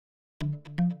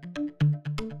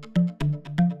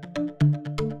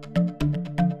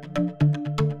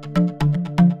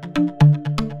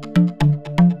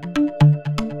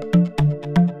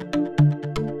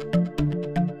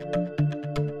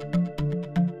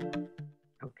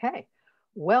Okay,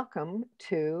 welcome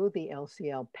to the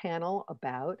LCL panel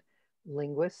about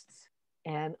linguists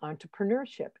and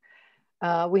entrepreneurship.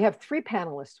 We have three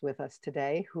panelists with us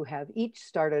today who have each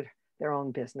started their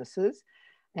own businesses,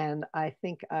 and I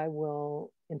think I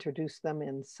will introduce them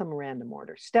in some random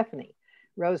order. Stephanie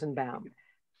Rosenbaum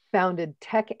founded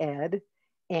Tech Ed,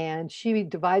 and she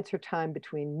divides her time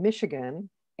between Michigan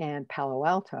and Palo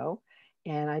Alto,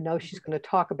 and I know she's going to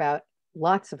talk about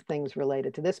lots of things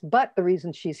related to this, but the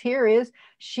reason she's here is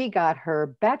she got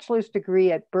her bachelor's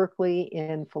degree at Berkeley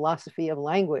in philosophy of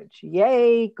language.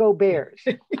 Yay, go Bears.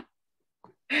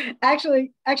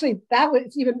 Actually, that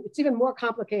was it's even more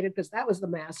complicated because that was the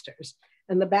master's,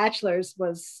 and the bachelor's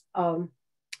was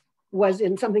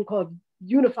in something called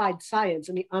Unified Science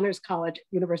in the Honors College at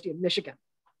University of Michigan.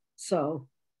 So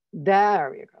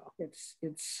there you go.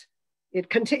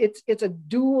 It's a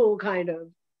dual kind of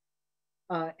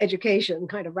education,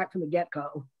 kind of right from the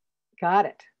get-go. Got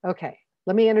it. Okay.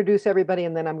 Let me introduce everybody,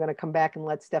 and then I'm going to come back and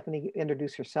let Stephanie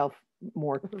introduce herself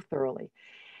more thoroughly.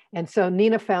 And so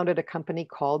Nina founded a company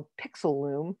called Pixel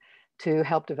Loom to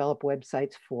help develop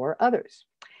websites for others.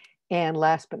 And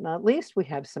last but not least, we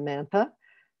have Samantha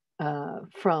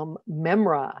from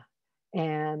Memra.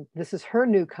 And this is her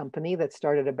new company that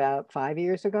started about 5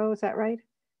 years ago. Is that right?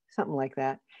 Something like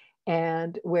that.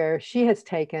 And where she has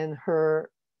taken her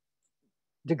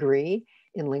degree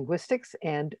in linguistics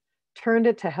and turned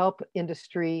it to help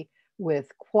industry with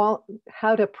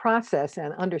how to process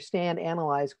and understand,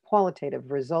 analyze qualitative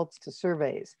results to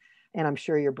surveys. And I'm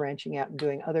sure you're branching out and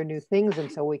doing other new things.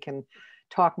 And so we can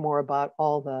talk more about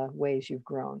all the ways you've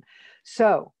grown.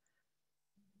 So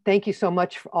thank you so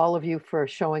much for all of you for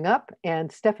showing up.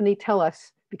 And Stephanie, tell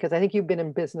us, because I think you've been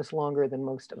in business longer than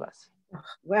most of us.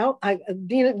 Well,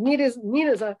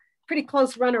 Nina's a pretty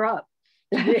close runner-up.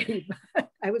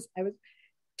 I was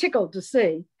tickled to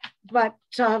see, but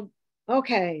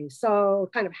okay, so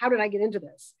kind of how did I get into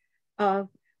this?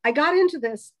 I got into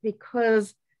this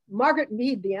because Margaret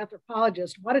Mead, the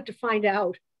anthropologist, wanted to find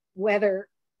out whether,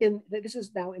 this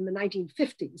is now in the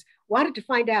 1950s, wanted to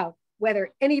find out whether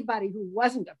anybody who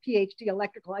wasn't a PhD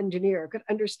electrical engineer could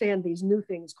understand these new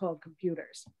things called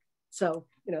computers. So,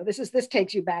 this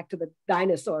takes you back to the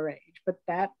dinosaur age, but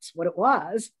that's what it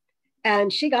was.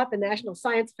 And she got the National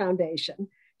Science Foundation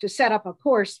to set up a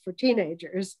course for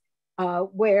teenagers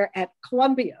where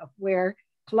Columbia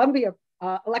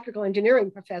electrical engineering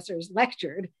professors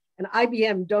lectured, and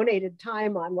IBM donated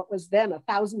time on what was then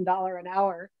 $1,000 an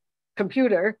hour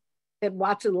computer at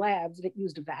Watson Labs, and it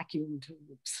used vacuum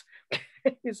tubes.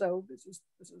 So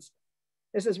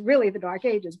this is really the dark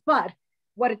ages. But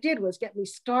what it did was get me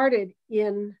started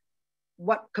in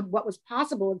what was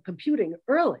possible in computing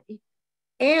early.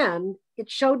 And it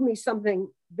showed me something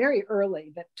very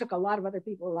early that took a lot of other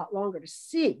people a lot longer to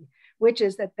see, which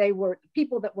is that the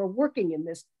people that were working in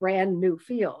this brand new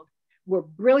field were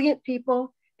brilliant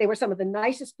people. They were some of the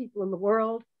nicest people in the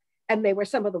world, and they were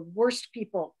some of the worst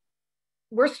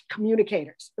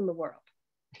communicators in the world.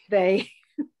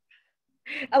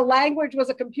 A language was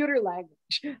a computer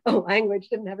language. A language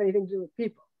didn't have anything to do with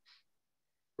people.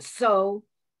 So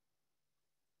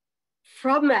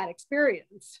from that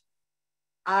experience,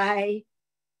 I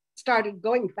started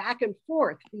going back and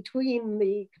forth between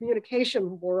the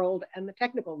communication world and the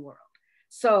technical world.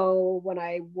 So when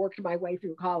I worked my way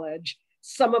through college,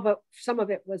 some of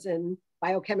it was in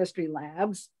biochemistry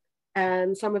labs,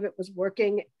 and some of it was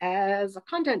working as a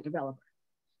content developer.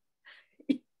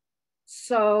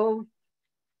 So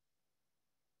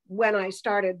when I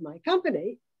started my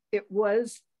company, it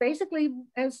was basically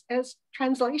as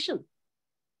translation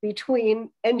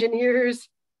between engineers.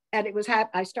 And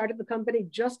I started the company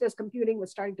just as computing was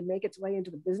starting to make its way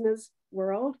into the business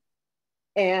world.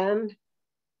 And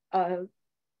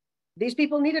these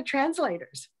people needed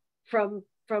translators from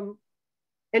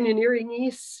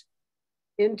engineering-ese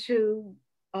into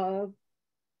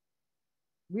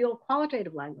real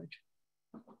qualitative language.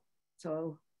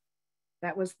 So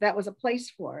that was a place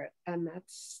for it. And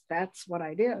that's what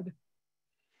I did.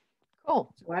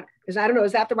 Cool. So I don't know,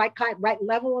 is that the right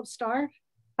level of start?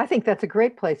 I think that's a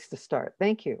great place to start.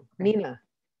 Thank you. Nina.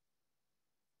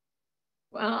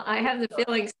 Well, I have the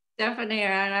feeling Stephanie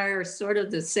and I are sort of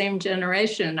the same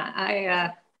generation.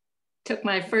 I took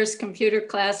my first computer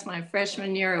class my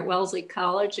freshman year at Wellesley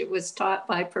College. It was taught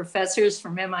by professors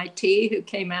from MIT who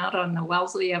came out on the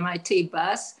Wellesley MIT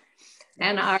bus.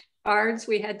 And our cards,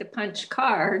 we had to punch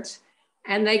cards,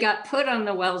 and they got put on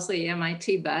the Wellesley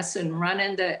MIT bus and run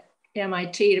into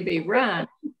MIT to be run.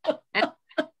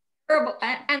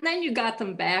 And then you got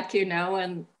them back,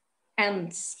 and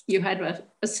you had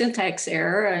a syntax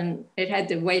error, and it had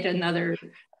to wait another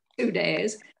 2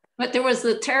 days. But there was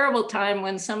the terrible time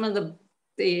when some of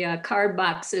the card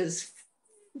boxes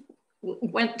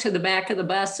went to the back of the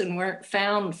bus and weren't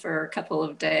found for a couple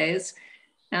of days.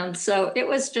 And so it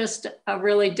was just a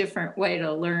really different way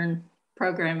to learn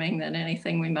programming than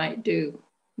anything we might do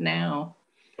now.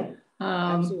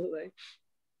 Absolutely.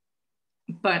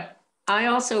 But I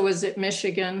also was at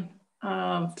Michigan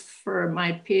for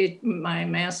my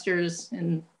master's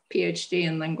and PhD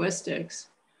in linguistics.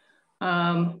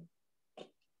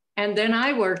 And then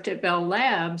I worked at Bell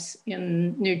Labs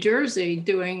in New Jersey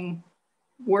doing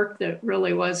work that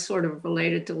really was sort of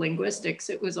related to linguistics.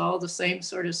 It was all the same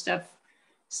sort of stuff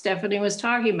Stephanie was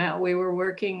talking about. We were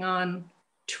working on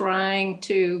trying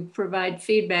to provide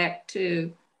feedback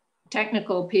to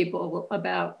technical people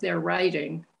about their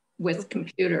writing with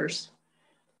computers.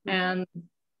 And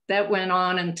that went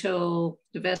on until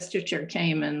divestiture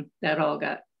came and that all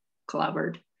got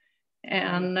clobbered.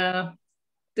 And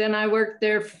then I worked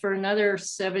there for another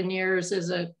 7 years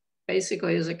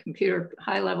basically as a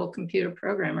high-level computer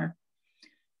programmer.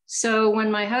 So when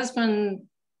my husband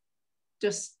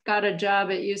just got a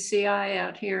job at UCI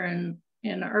out here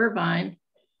in Irvine,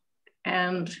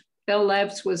 and Bell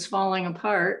Labs was falling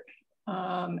apart,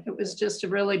 it was just a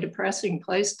really depressing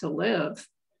place to live.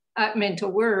 I mean, to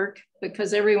work,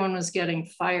 because everyone was getting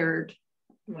fired,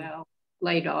 well,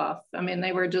 laid off. I mean,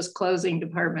 they were just closing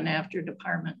department after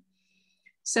department.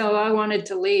 So I wanted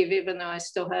to leave, even though I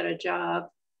still had a job.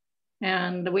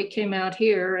 And we came out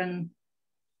here, and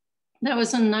that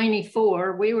was in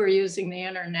 '94. We were using the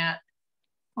internet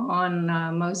on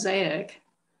Mosaic,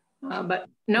 but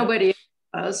nobody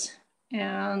was.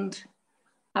 And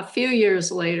a few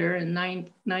years later, in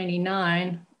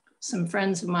 '99, some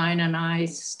friends of mine and I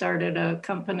started a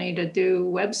company to do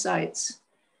websites,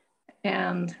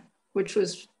 and which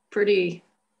was pretty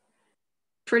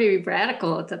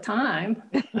radical at the time.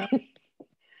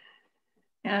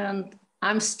 And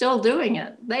I'm still doing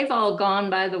it. They've all gone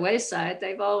by the wayside.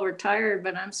 They've all retired,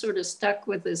 but I'm sort of stuck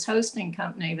with this hosting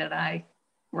company that I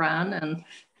run. And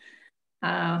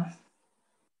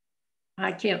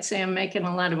I can't say I'm making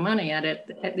a lot of money at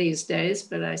it these days,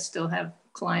 but I still have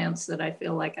clients that I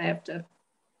feel like I have to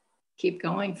keep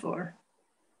going for.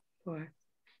 Boy,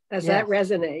 does that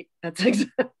resonate? That's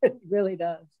exactly, it really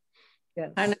does.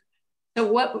 Yes. So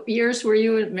what years were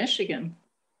you in Michigan?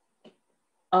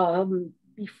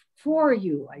 Before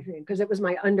you, I think, because it was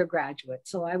my undergraduate.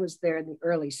 So I was there in the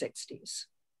early 60s.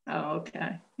 Oh,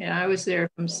 okay. Yeah, I was there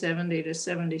from 70 to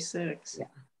 76. Yeah.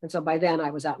 And so by then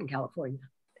I was out in California.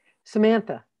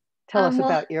 Samantha, tell us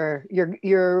about your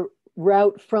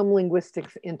route from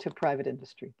linguistics into private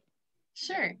industry.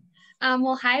 Sure.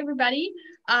 Well, hi, everybody.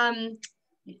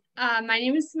 My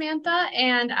name is Samantha,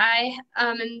 and I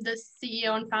am the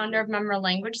CEO and founder of Memra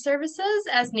Language Services,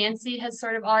 as Nancy has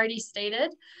sort of already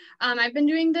stated. I've been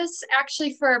doing this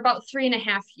actually for about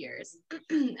 3.5 years.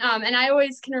 And I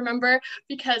always can remember,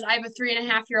 because I have a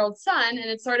 3.5-year-old son, and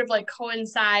it sort of like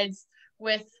coincides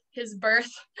with his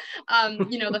birth,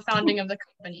 the founding of the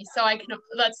company. So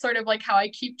that's sort of like how I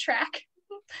keep track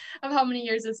of how many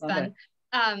years it's been.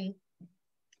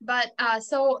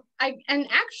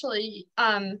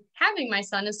 Having my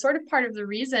son is sort of part of the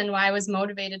reason why I was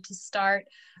motivated to start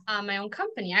my own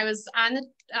company. I was on the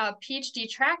PhD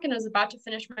track and was about to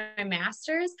finish my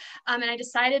master's, and I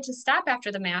decided to stop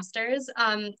after the master's,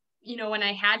 when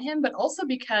I had him, but also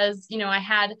because, I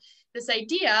had this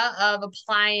idea of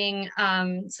applying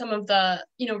some of the,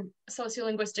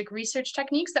 sociolinguistic research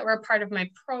techniques that were a part of my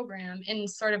program in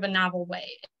sort of a novel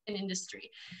way in industry.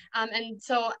 And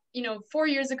so, 4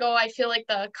 years ago, I feel like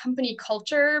the company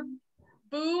culture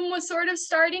boom was sort of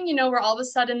starting, where all of a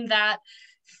sudden that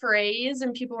phrase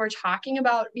and people were talking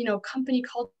about, company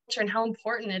culture and how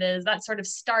important it is, that sort of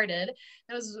started.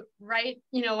 It was right,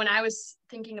 when I was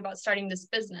thinking about starting this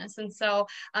business. And so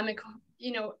it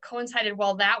coincided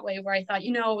well that way, where I thought,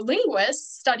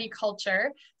 linguists study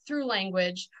culture through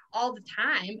language all the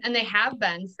time, and they have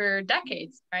been for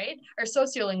decades, right? Or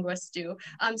sociolinguists do.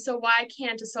 So why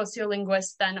can't a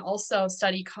sociolinguist then also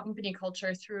study company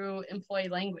culture through employee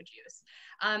language use?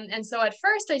 And so at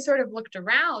first I sort of looked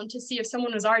around to see if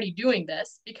someone was already doing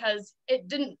this, because it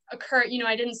didn't occur,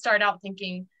 I didn't start out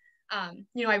thinking, I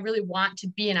really want to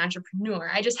be an entrepreneur.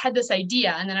 I just had this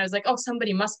idea, and then I was like, oh,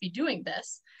 somebody must be doing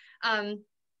this.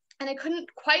 And I couldn't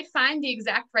quite find the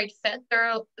exact right fit.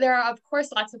 There are of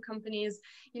course, lots of companies,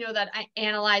 that I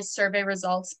analyze survey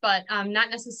results, but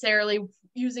not necessarily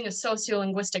using a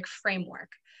sociolinguistic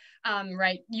framework.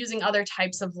 Right, using other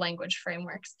types of language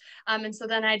frameworks. And so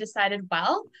then I decided,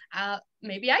 well,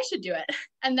 maybe I should do it.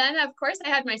 And then of course I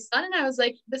had my son, and I was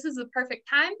like, this is the perfect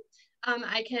time.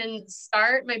 I can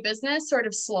start my business sort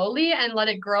of slowly and let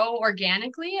it grow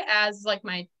organically as like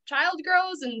my child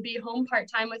grows and be home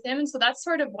part-time with him. And so that's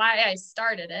sort of why I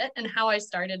started it and how I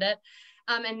started it.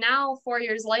 And now 4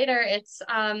 years later, it's,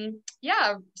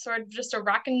 sort of just a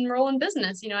rock and roll in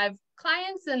business. You know, I have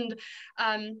clients and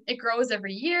it grows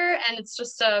every year, and it's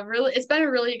just it's been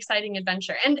a really exciting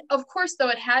adventure. And of course, though,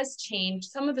 it has changed.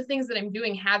 Some of the things that I'm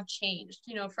doing have changed,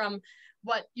 you know, from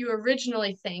what you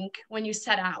originally think when you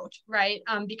set out, right?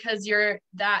 Because your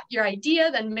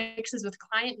idea then mixes with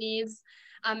client needs.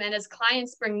 And as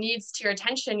clients bring needs to your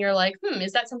attention, you're like,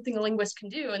 is that something a linguist can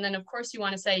do? And then of course you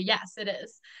want to say, yes, it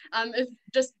is. If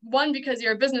just one, because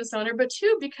you're a business owner, but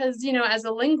two, because, you know, as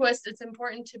a linguist, it's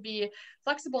important to be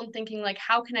flexible in thinking like,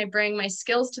 how can I bring my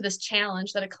skills to this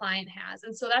challenge that a client has?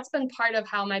 And so that's been part of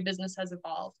how my business has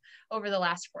evolved over the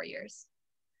last 4 years.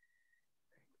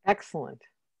 Excellent.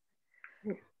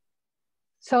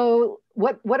 So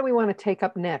what do we want to take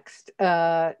up next?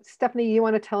 Stephanie, you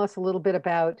want to tell us a little bit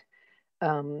about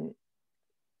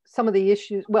some of the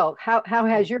issues? Well, how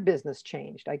has your business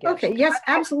changed, I guess? Okay, yes,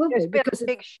 absolutely. There's been a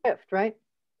big shift, right?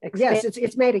 Yes,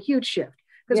 it's made a huge shift.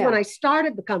 Because when I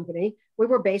started the company, when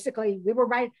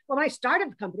I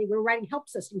started the company, we were writing help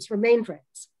systems for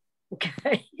mainframes.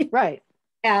 Okay. Right.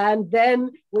 And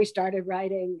then we started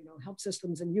writing, you know, help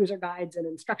systems and user guides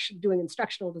and doing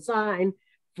instructional design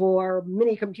for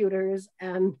mini computers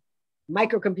and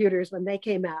microcomputers when they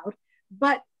came out.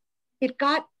 But it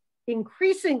got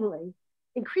increasingly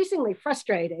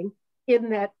frustrating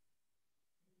in that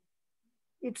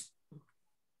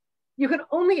you can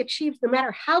only achieve, no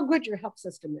matter how good your help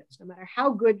system is, no matter how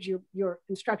good your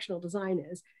instructional design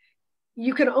is,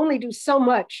 you can only do so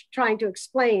much trying to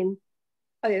explain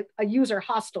a user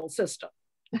hostile system.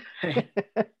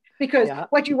 Because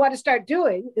what you want to start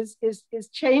doing is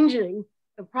changing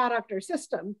the product or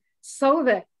system so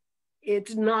that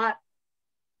it's not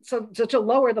to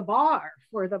lower the bar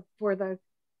for the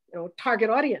target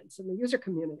audience and the user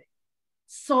community.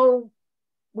 So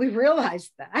we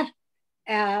realized that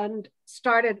and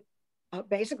started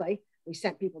basically, we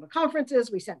sent people to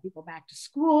conferences, we sent people back to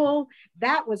school.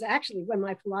 That was actually when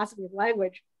my philosophy of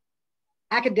language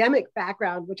academic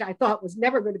background, which I thought was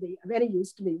never going to be of any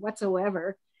use to me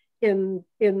whatsoever in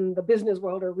the business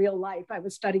world or real life. I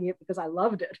was studying it because I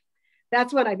loved it.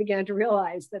 That's when I began to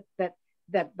realize that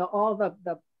all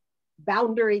the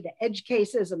boundary, the edge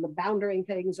cases and the boundary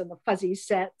things and the fuzzy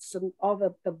sets and all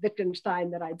the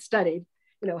Wittgenstein that I'd studied,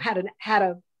 you know,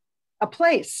 had a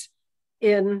place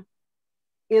in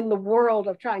the world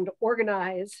of trying to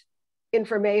organize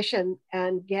information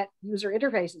and get user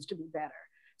interfaces to be better.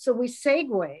 So we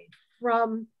segued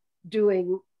from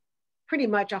doing pretty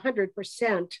much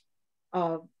 100%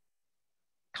 of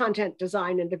content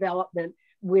design and development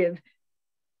with,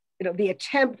 you know, the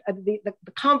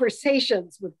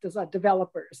conversations with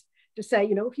developers to say,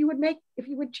 you know, if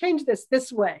you would change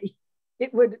this way,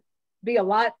 it would be a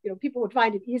lot, you know, people would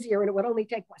find it easier and it would only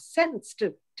take a sentence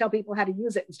to tell people how to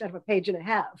use it instead of a page and a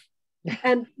half.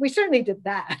 And we certainly did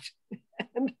that.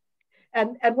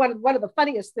 And one of the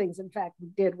funniest things, in fact, we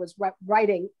did was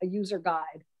writing a user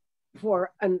guide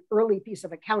for an early piece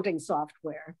of accounting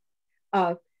software.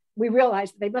 We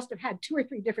realized they must have had 2 or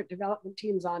 3 different development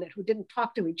teams on it who didn't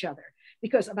talk to each other,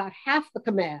 because about half the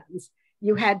commands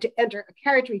you had to enter a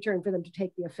carriage return for them to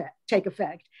take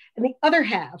effect. And the other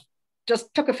half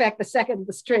just took effect the second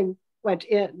the string went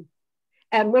in.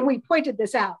 And when we pointed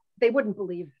this out, they wouldn't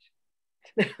believe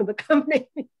it. The company,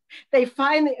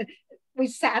 we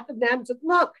sat them down and said,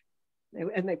 look,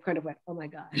 and they kind of went, oh my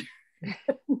God.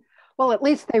 Well, at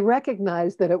least they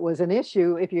recognized that it was an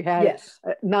issue if you had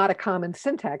not a common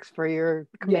syntax for your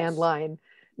command line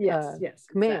commands,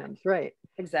 exactly. Right?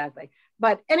 Exactly.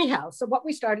 But anyhow, so what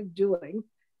we started doing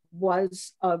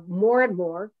was more and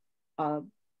more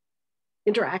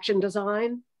interaction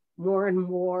design, more and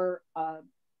more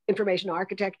information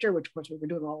architecture, which of course we were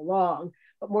doing all along,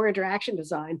 but more interaction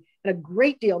design and a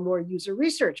great deal more user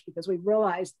research, because we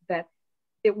realized that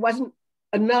it wasn't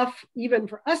enough even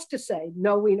for us to say,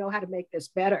 no, we know how to make this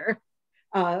better,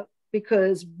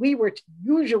 because we were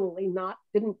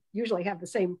didn't usually have the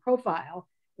same profile,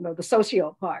 you know, the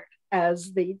socio part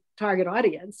as the target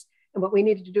audience. And what we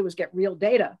needed to do was get real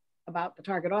data about the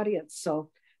target audience. So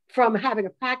from having a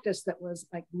practice that was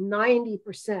like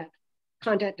 90%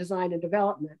 content design and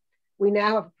development, we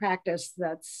now have a practice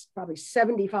that's probably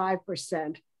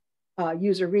 75%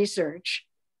 user research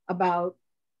about,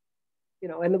 you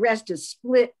know, and the rest is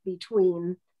split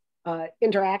between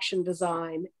interaction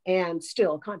design and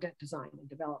still content design and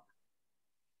development.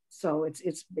 So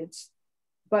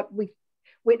but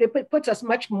it puts us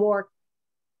much more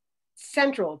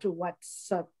central to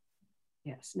what's,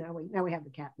 yes, now we have the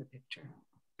cat in the picture.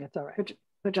 That's all right.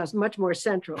 Which is much more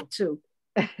central to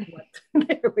what,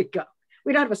 there we go.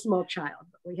 We don't have a small child,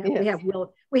 but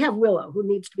we have Willow, who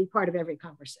needs to be part of every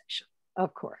conversation.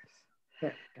 Of course.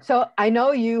 So I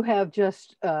know you have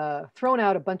just thrown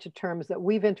out a bunch of terms that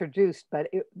we've introduced, but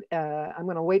I'm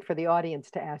going to wait for the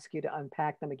audience to ask you to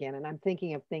unpack them again. And I'm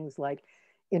thinking of things like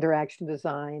interaction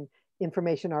design,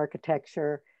 information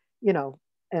architecture, you know,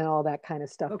 and all that kind of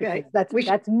stuff. Okay.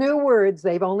 That's new words.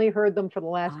 They've only heard them for the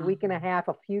last week and a half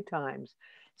a few times.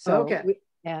 So,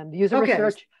 and user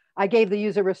research, I gave the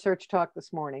user research talk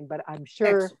this morning, but I'm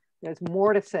sure there's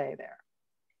more to say there.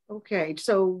 Okay,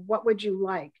 so what would you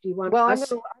like? Do you want Well, us?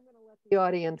 I'm going to let the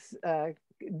audience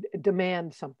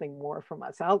demand something more from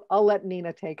us. I'll let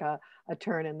Nina take a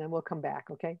turn and then we'll come back,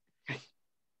 okay?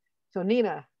 So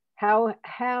Nina,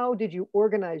 how did you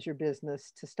organize your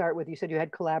business to start with? You said you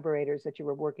had collaborators that you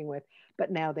were working with,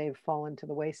 but now they've fallen to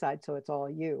the wayside, so it's all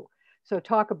you. So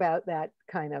talk about that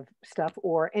kind of stuff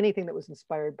or anything that was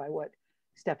inspired by what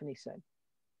Stephanie said.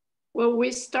 Well,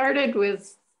 we started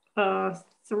with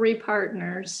 3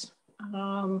 partners,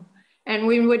 and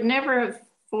we would never have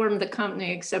formed the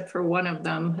company except for one of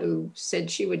them who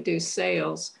said she would do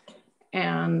sales,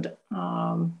 and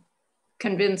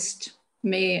convinced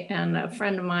me and a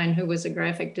friend of mine who was a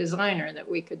graphic designer that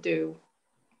we could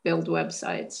build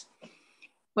websites.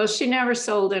 Well, she never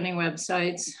sold any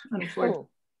websites, unfortunately.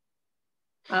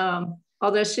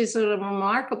 Although she's a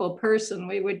remarkable person,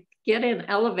 we would get in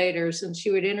elevators and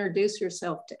she would introduce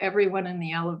herself to everyone in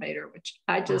the elevator, which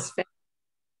I just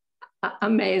found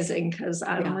amazing because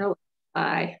I'm really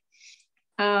shy.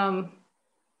 And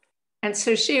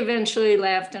so she eventually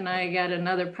left and I got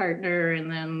another partner,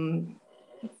 and then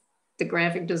the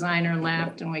graphic designer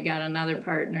left and we got another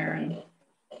partner, and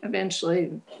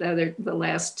eventually the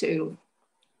last 2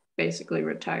 basically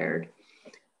retired.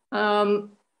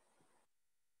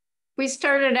 We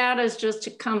started out as just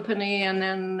a company, and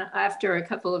then after a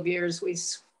couple of years, we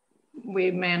switched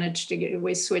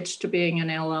to being an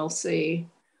LLC,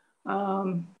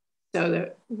 so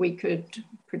that we could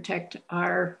protect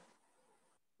our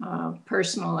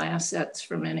personal assets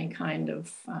from any kind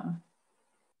of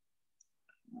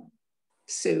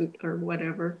suit or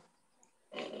whatever.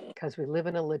 Because we live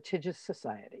in a litigious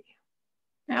society.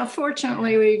 Now,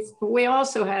 fortunately, we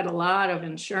also had a lot of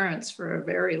insurance for a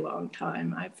very long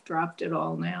time. I've dropped it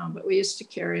all now, but we used to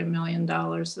carry $1 million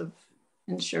of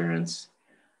insurance.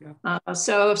 Yeah.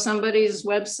 So if somebody's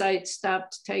website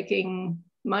stopped taking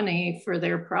money for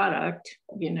their product,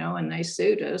 you know, and they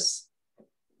sued us,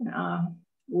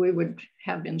 we would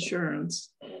have insurance.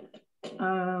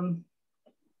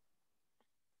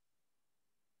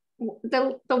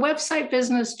 The website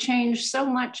business changed so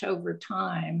much over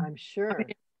time. I'm sure.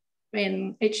 I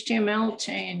mean, HTML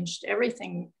changed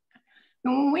everything.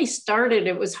 And when we started,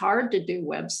 it was hard to do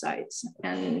websites,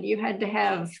 and you had to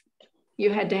have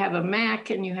a Mac,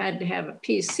 and you had to have a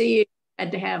PC, you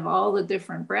had to have all the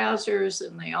different browsers,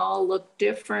 and they all looked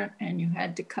different, and you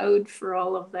had to code for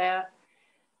all of that.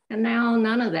 And now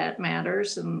none of that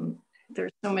matters, and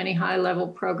there's so many high-level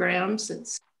programs.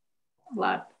 It's a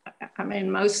lot. I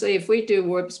mean, mostly if we do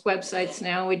websites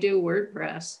now, we do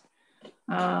WordPress.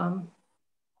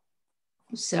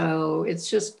 So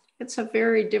it's a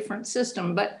very different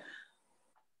system. But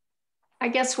I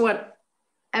guess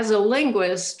as a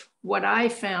linguist, what I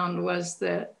found was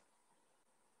that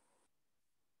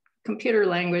computer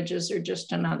languages are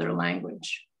just another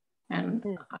language.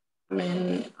 And I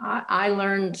mean, I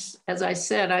learned, as I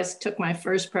said, I took my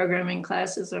first programming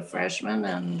class as a freshman,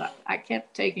 and I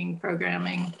kept taking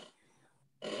programming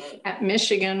at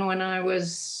Michigan when I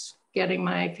was getting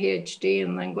my PhD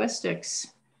in linguistics.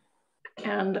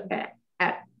 And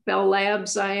at Bell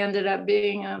Labs, I ended up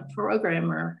being a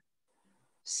programmer.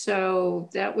 So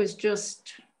that was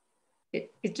just,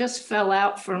 it just fell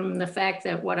out from the fact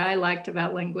that what I liked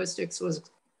about linguistics was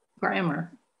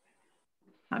grammar.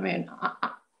 I mean,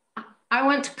 I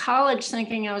went to college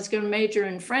thinking I was going to major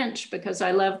in French because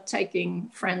I loved taking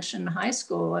French in high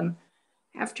school. And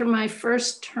after my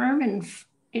first term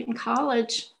in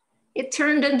college, it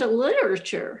turned into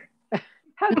literature.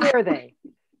 How dare they?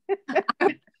 I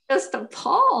was just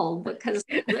appalled because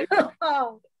I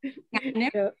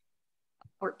never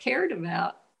or cared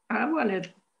about. I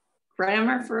wanted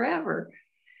grammar forever.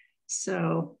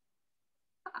 So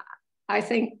I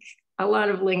think a lot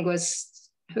of linguists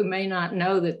who may not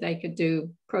know that they could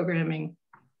do programming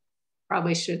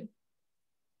probably should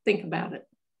think about it.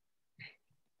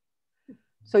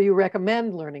 So you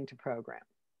recommend learning to program?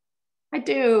 I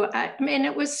do. I mean,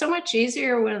 it was so much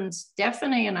easier when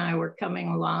Stephanie and I were coming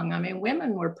along. I mean,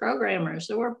 women were programmers.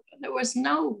 There was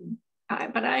no,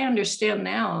 but I understand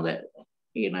now that,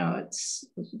 you know, it's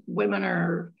women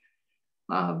are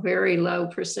a very low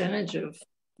percentage of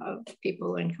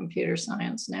people in computer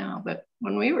science now. But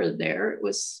when we were there, it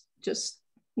was just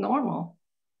normal.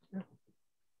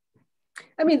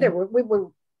 I mean, there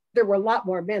were a lot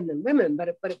more men than women,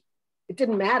 but it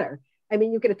didn't matter. I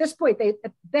mean, you could, at this point, they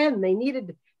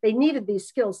needed these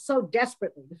skills so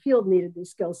desperately. The field needed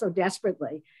these skills so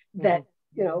desperately that,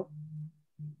 you know,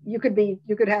 you could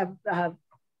have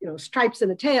you know, stripes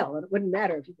in a tail, and it wouldn't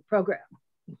matter if you could program.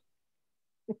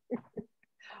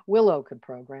 Willow could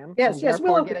program. Yes,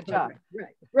 Willow could program.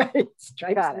 Right.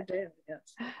 Stripes in a tail.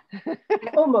 Yes.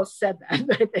 I almost said that,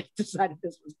 but they decided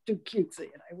this was too cutesy,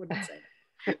 and I wouldn't say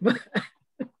that.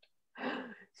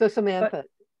 So Samantha,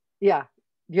 yeah.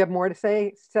 Do you have more to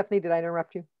say? Stephanie, did I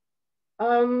interrupt you?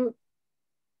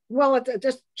 Well,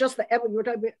 it's just the you were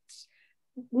talking about,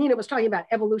 Nina was talking about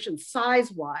evolution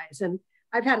size-wise, and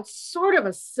I've had sort of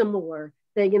a similar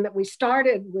thing in that we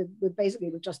started with basically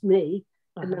with just me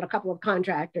and then a couple of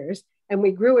contractors, and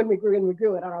we grew and we grew and we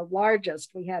grew. And at our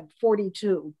largest, we had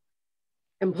 42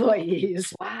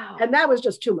 employees. Wow. And that was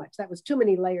just too much. That was too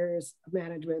many layers of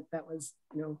management. That was,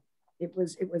 you know, it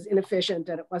was inefficient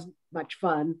and it wasn't much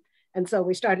fun. And so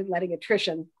we started letting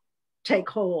attrition take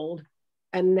hold,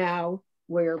 and now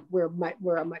we're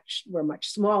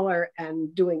much smaller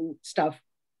and doing stuff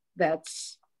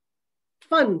that's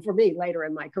fun for me later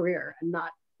in my career, and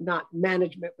not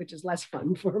management, which is less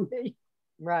fun for me.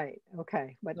 Right.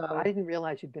 Okay. But I didn't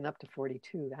realize you'd been up to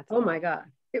 42. That's my God.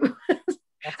 It was,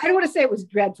 I don't want to say it was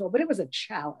dreadful, but it was a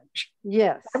challenge.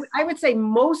 Yes. I would say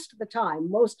most of the time,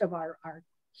 most of our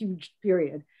huge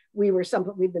period, we'd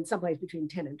been someplace between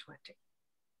 10 and 20.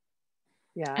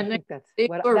 Yeah, I think that's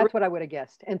what I would have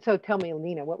guessed. And so tell me,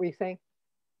 Nina, what were you saying?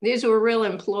 These were real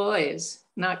employees,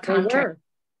 not contractors.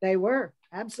 They were,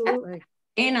 absolutely.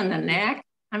 Pain in the neck.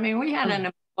 I mean, we had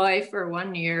an employee for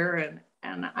 1 year,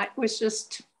 and it was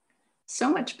just so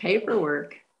much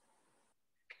paperwork.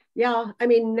 Yeah, I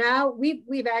mean, now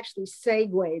we've actually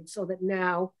segued so that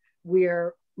now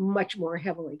we're much more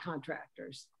heavily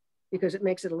contractors, because it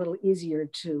makes it a little easier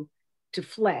to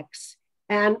flex.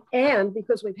 And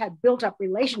because we've had built up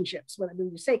relationships, when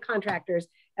you say contractors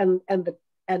and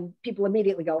people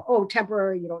immediately go, oh,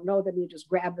 temporary, you don't know them, you just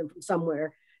grab them from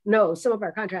somewhere. No, some of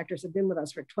our contractors have been with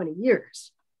us for 20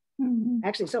 years. Mm-hmm.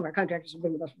 Actually, some of our contractors have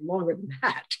been with us for longer than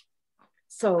that.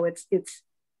 So it's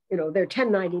you know, they're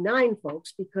 1099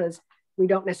 folks because we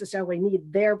don't necessarily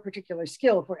need their particular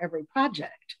skill for every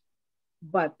project,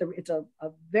 but it's a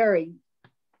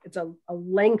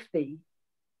lengthy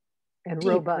and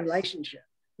robust relationship.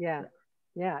 Yeah.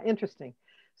 Interesting.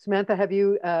 Samantha, have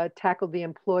you tackled the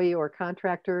employee or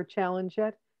contractor challenge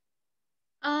yet?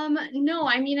 No,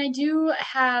 I mean, I do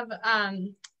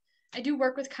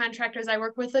work with contractors. I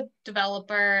work with a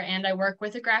developer and I work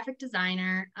with a graphic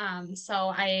designer. So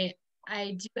I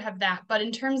do have that. But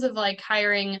in terms of like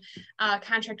hiring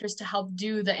contractors to help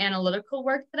do the analytical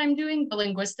work that I'm doing, the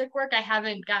linguistic work, I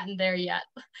haven't gotten there yet.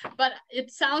 But it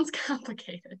sounds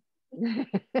complicated.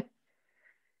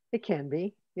 It can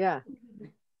be, yeah.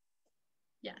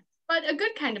 Yeah, but a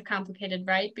good kind of complicated,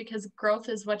 right? Because growth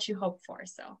is what you hope for,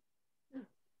 so.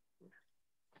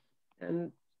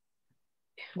 And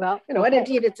well, you know, and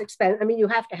indeed it's expensive. I mean, you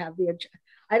have to have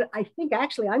I think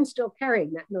actually I'm still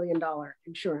carrying that $1 million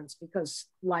insurance because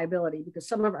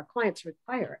some of our clients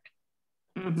require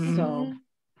it. Mm-hmm. So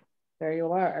there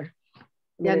you are.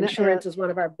 Insurance is one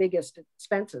of our biggest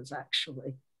expenses,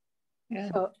 actually. Yeah.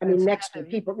 So I mean, next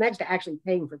to actually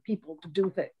paying for people to do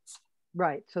things.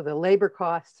 Right. So the labor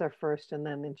costs are first, and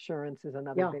then insurance is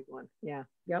another big one. Yeah.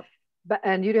 Yep.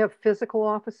 And you have physical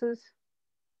offices?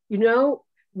 You know,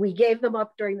 we gave them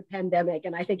up during the pandemic,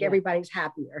 and I think everybody's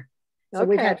happier. So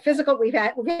we've had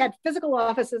physical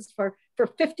offices for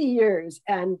 50 years,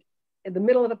 and in the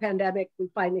middle of the pandemic, we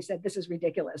finally said, this is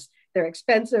ridiculous. They're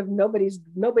expensive. Nobody's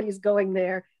going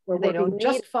there. We're working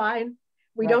just fine.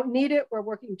 We don't need it. We're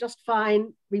working just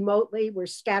fine remotely. We're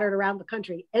scattered around the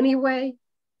country anyway.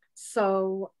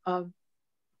 So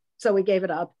we gave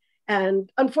it up.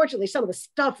 And unfortunately, some of the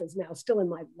stuff is now still in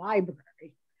my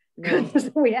library because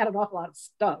we had an awful lot of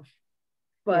stuff.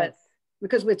 But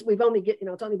because we've only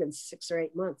it's only been 6 or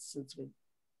 8 months since we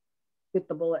bit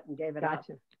the bullet and gave it up.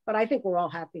 But I think we're all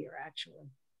happier, actually.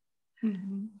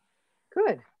 Mm-hmm.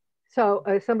 Good. So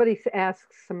somebody asks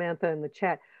Samantha in the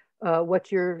chat,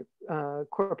 what's your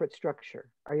corporate structure?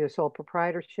 Are you a sole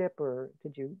proprietorship, or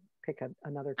did you pick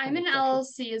another? I'm an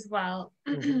LLC as well.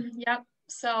 Mm-hmm. Yep.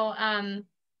 So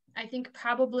I think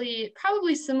probably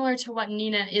similar to what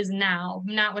Nina is now,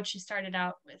 not what she started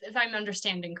out with, if I'm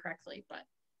understanding correctly. But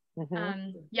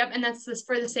yep, and that's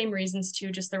for the same reasons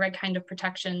too, just the right kind of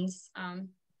protections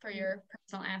for your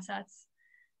personal assets.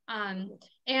 And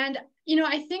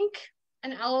I think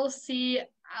an LLC,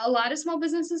 a lot of small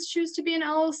businesses choose to be an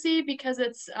LLC because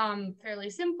it's fairly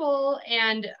simple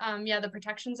and the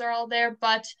protections are all there,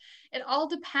 but it all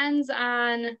depends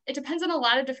on a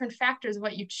lot of different factors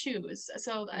what you choose.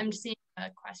 So I'm seeing a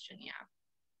question.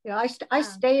 Yeah, I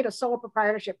stayed a sole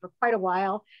proprietorship for quite a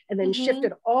while and then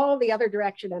shifted all the other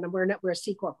direction, and we're a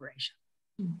C corporation.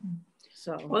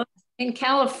 So well, in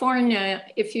California,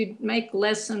 if you make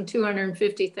less than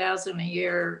 $250,000 a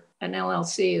year, an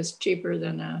LLC is cheaper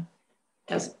than a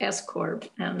S corp,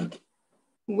 and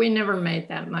we never made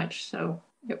that much, so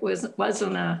it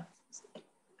wasn't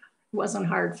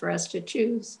hard for us to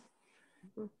choose.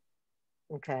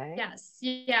 Okay. Yes.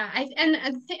 Yeah.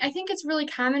 I think it's really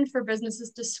common for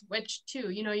businesses to switch too.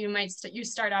 You might you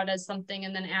start out as something,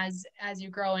 and then as you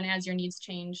grow and as your needs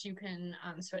change, you can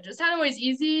switch. It's not always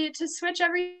easy to switch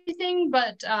everything,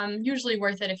 but usually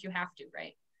worth it if you have to,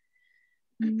 right?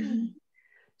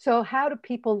 So how do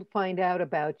people find out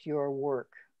about your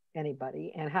work,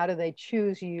 anybody, and how do they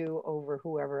choose you over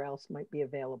whoever else might be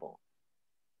available?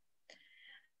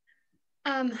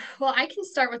 Well, I can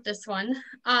start with this one.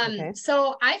 Okay.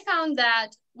 So I found that,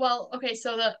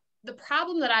 so the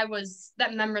problem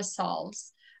that Memra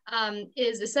solves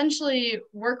is essentially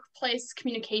workplace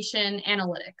communication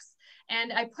analytics.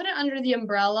 And I put it under the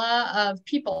umbrella of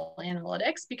people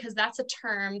analytics because that's a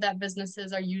term that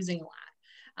businesses are using a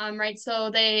lot. Right.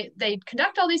 So they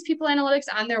conduct all these people analytics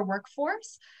on their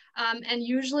workforce. And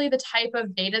usually the type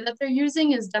of data that they're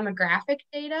using is demographic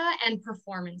data and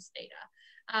performance data.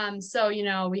 So,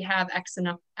 we have X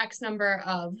number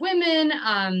of women,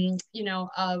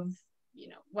 of,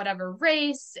 whatever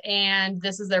race, and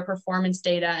this is their performance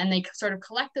data. And they sort of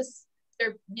collect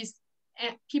these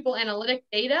people analytic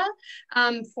data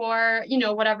for,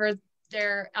 whatever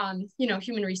their,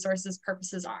 human resources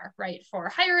purposes are, right? For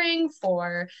hiring,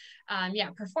 for,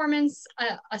 performance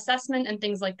assessment and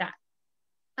things like that.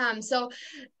 So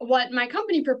what my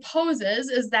company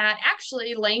proposes is that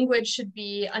actually language should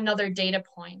be another data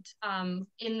point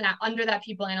under that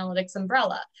people analytics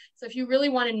umbrella. So if you really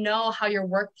want to know how your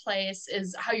workplace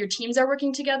is, how your teams are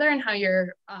working together and how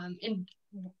your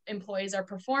employees are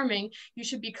performing, you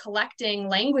should be collecting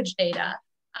language data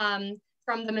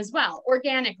from them as well,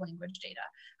 organic language data.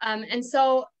 And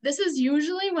so this is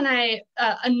usually when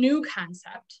a new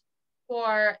concept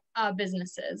for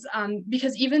businesses,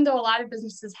 because even though a lot of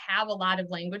businesses have a lot of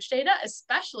language data,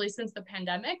 especially since the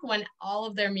pandemic, when all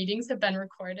of their meetings have been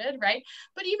recorded, right?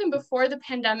 But even before the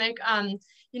pandemic,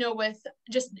 with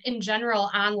just in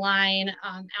general online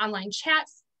chat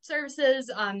services,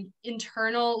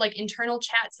 internal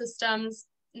chat systems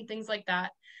and things like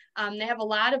that. They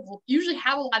usually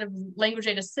have a lot of language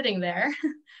data sitting there,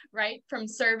 right? From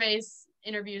surveys,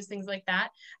 interviews, things like that.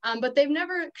 But they've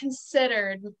never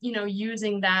considered,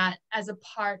 using that as a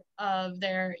part of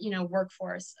their,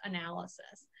 workforce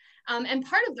analysis. And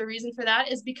part of the reason for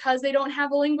that is because they don't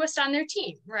have a linguist on their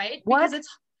team, right? What? Because it's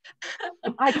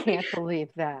I can't believe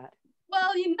that.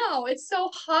 Well, it's so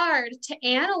hard to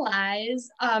analyze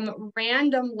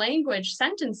random language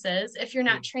sentences if you're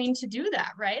not trained to do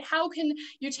that, right? How can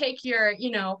you take your,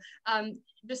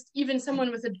 just even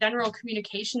someone with a general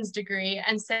communications degree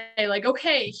and say like,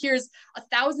 okay, here's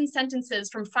 1,000 sentences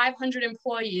from 500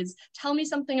 employees. Tell me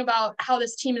something about how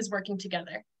this team is working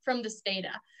together from this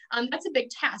data. That's a big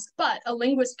task, but a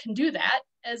linguist can do that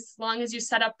as long as you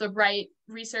set up the right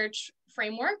research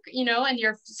framework, and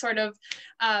you're sort of,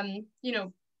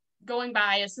 going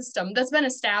by a system that's been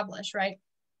established, right?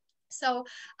 So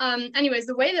anyways,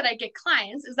 the way that I get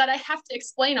clients is that I have to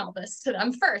explain all this to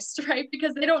them first, right?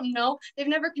 Because they don't know, they've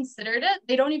never considered it.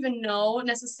 They don't even know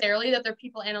necessarily that their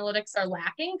people analytics are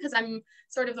lacking, because I'm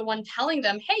sort of the one telling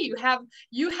them, hey, you have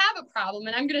a problem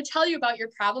and I'm going to tell you about your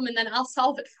problem and then I'll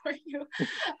solve it for you.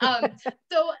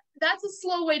 So that's a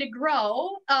slow way to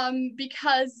grow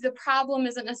because the problem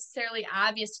isn't necessarily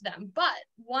obvious to them. But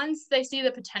once they see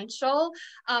the potential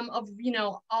of,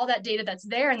 all that data that's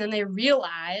there, and then they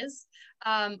realize,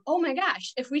 oh my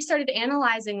gosh, if we started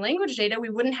analyzing language data, we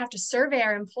wouldn't have to survey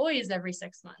our employees every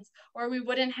 6 months, or we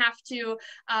wouldn't have to,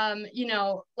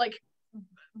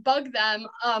 bug them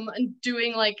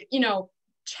doing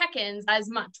check-ins as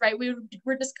much, right?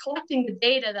 We're just collecting the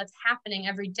data that's happening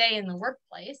every day in the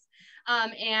workplace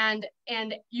and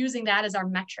using that as our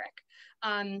metric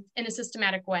in a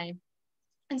systematic way.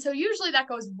 And so usually that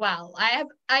goes well. I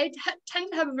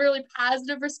tend to have a really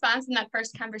positive response in that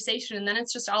first conversation. And then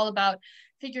it's just all about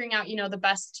figuring out, the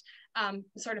best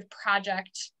sort of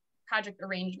project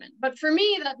arrangement. But for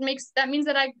me, that means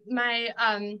that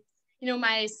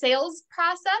my sales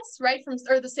process, right,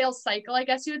 or the sales cycle, I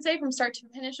guess you would say, from start to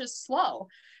finish is slow,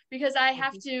 because I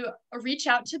have to reach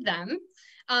out to them.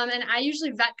 And I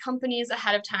usually vet companies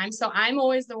ahead of time. So I'm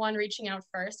always the one reaching out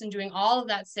first and doing all of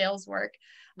that sales work.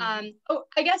 I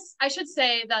guess I should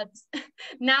say that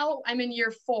now I'm in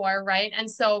year 4, right?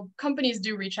 And so companies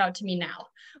do reach out to me now.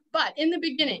 But in the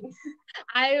beginning,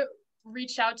 I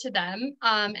reached out to them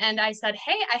and I said,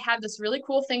 hey, I have this really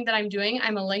cool thing that I'm doing.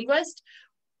 I'm a linguist.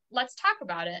 Let's talk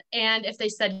about it. And if they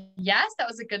said yes, that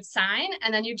was a good sign.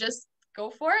 And then you just go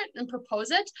for it and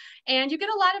propose it. And you get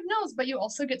a lot of no's, but you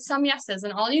also get some yeses.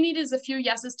 And all you need is a few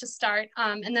yeses to start.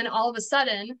 And then all of a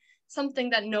sudden, something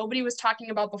that nobody was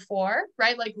talking about before,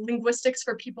 right? Like linguistics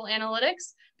for people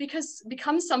analytics,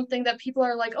 becomes something that people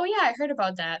are like, oh yeah, I heard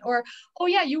about that. Or, oh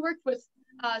yeah, you worked with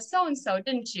so-and-so,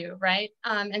 didn't you? Right.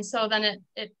 And so then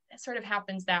it sort of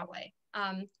happens that way.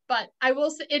 But I will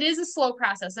say it is a slow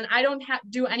process, and I don't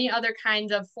do any other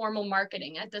kind of formal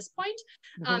marketing at this point,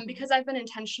 because I've been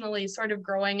intentionally sort of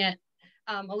growing it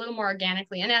a little more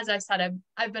organically. And as I said,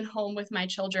 I've been home with my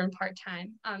children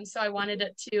part-time. So I wanted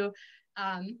it to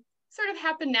sort of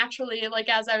happen naturally, like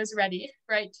as I was ready,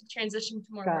 right, to transition to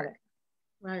more work.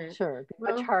 Right. Sure. It'd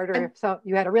be much harder if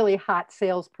you had a really hot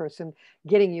salesperson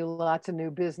getting you lots of new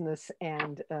business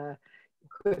and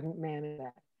couldn't manage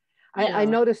that. Yeah. I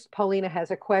noticed Paulina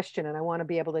has a question, and I want to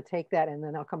be able to take that, and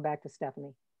then I'll come back to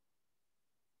Stephanie.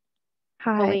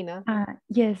 Hi. Paulina.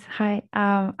 Yes, hi.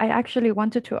 I actually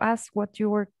wanted to ask what you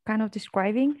were kind of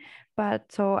describing,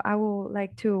 but so I would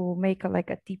like to make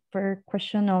a deeper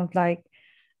question of like,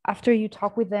 after you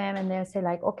talk with them and they say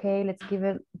like, okay, let's give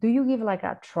it, do you give like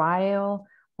a trial,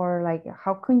 or like,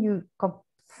 how can you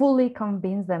fully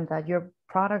convince them that your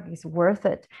product is worth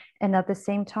it? And at the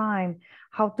same time,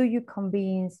 how do you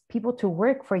convince people to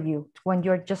work for you when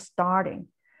you're just starting?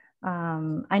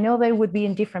 I know they would be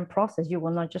in different process. You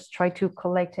will not just try to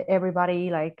collect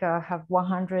everybody, like have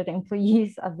 100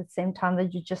 employees at the same time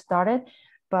that you just started.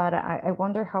 But I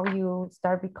wonder how you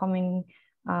start becoming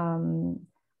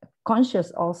conscious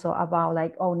also about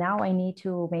like, oh, now I need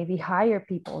to maybe hire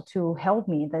people to help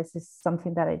me. This is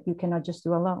something that you cannot just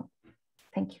do alone.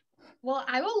 Thank you. Well,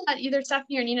 I will let either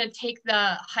Stephanie or Nina take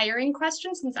the hiring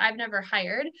question, since I've never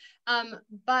hired.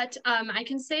 But I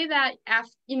can say that,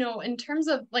 in terms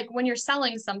of like when you're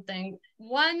selling something,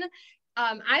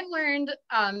 I've learned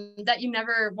that you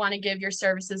never want to give your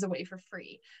services away for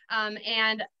free.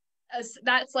 And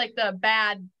that's like the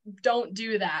bad, don't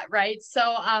do that, right?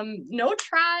 So no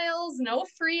trials, no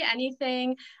free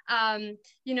anything.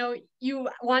 You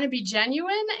want to be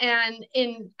genuine, and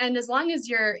as long as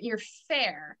you're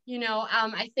fair,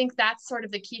 I think that's sort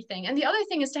of the key thing. And the other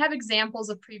thing is to have examples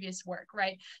of previous work,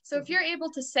 right? So if you're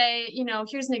able to say,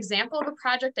 here's an example of a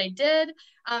project I did,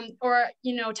 or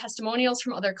testimonials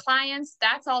from other clients,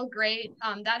 that's all great.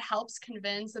 That helps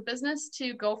convince the business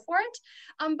to go for it.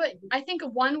 But I think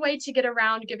one way to get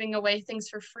around giving away things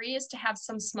for free is to have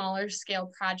some smaller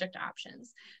scale project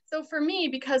options. So for me,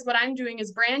 because what I'm doing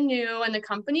is brand new and the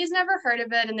company's never heard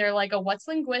of it, and they're like, oh, what's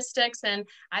linguistics? And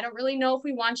I don't really know if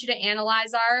we want you to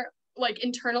analyze our like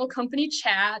internal company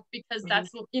chat, because that's,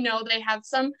 they have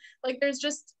some, like, there's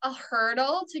just a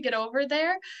hurdle to get over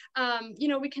there.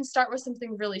 We can start with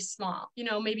something really small,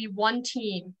 maybe one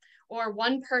team or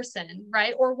one person,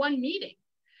 right? Or one meeting.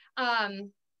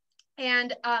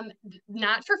 And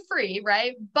not for free,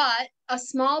 right? But a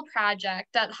small project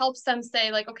that helps them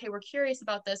say like, okay, we're curious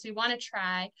about this. We want to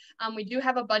try. We do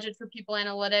have a budget for people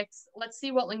analytics. Let's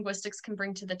see what linguistics can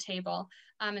bring to the table,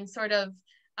 and sort of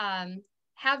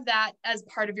have that as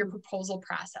part of your proposal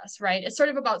process, right? It's sort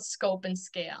of about scope and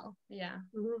scale. Yeah.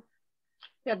 Mm-hmm.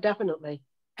 Yeah, definitely.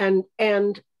 And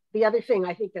the other thing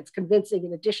I think that's convincing,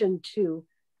 in addition to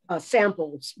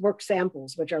work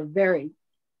samples, which are very,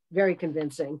 very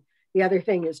convincing, the other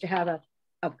thing is to have a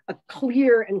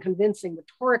clear and convincing,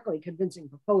 rhetorically convincing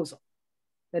proposal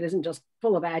that isn't just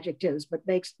full of adjectives, but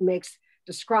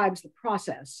describes the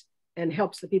process and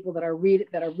helps the people that are reading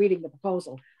the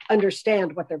proposal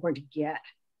understand what they're going to get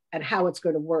and how it's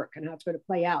going to work and how it's going to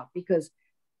play out. Because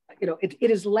it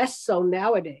is less so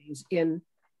nowadays in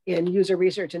user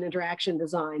research and interaction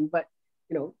design, but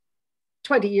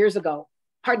 20 years ago,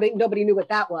 nobody knew what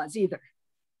that was either.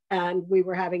 And we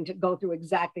were having to go through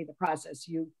exactly the process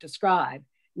you described.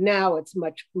 Now it's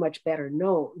much, much better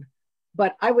known.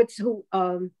 But I would, so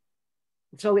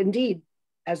indeed,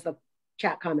 as the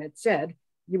chat comment said,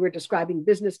 you were describing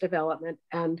business development.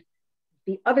 And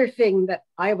the other thing that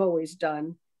I've always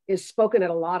done is spoken at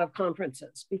a lot of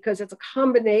conferences, because it's a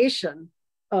combination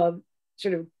of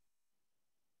sort of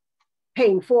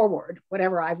paying forward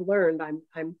whatever I've learned.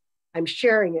 I'm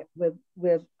sharing it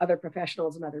with other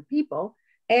professionals and other people,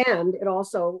 and it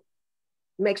also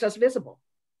makes us visible.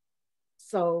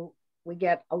 So we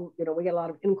get a lot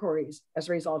of inquiries as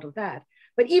a result of that.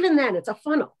 But even then, it's a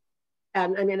funnel.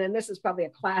 And I mean, and this is probably a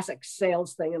classic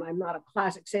sales thing, and I'm not a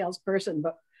classic salesperson,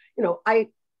 but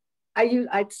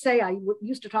I'd say I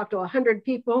used to talk to 100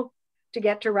 people to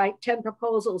get to write 10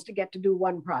 proposals to get to do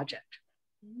one project.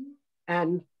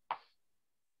 And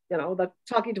the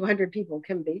talking to 100 people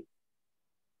can be,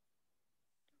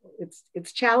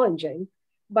 it's challenging,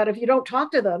 but if you don't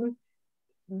talk to them,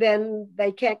 then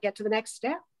they can't get to the next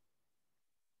step.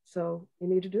 So you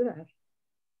need to do that.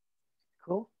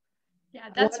 Cool. Yeah,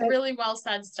 that's really well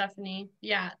said, Stephanie.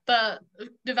 Yeah,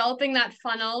 developing that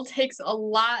funnel takes a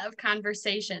lot of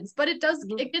conversations, but it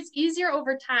gets easier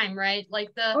over time, right?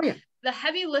 Like the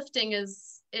heavy lifting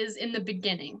is in the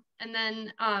beginning, and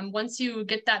then once you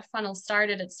get that funnel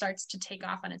started, it starts to take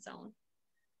off on its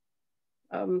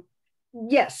own.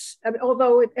 Yes,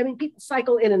 although people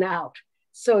cycle in and out,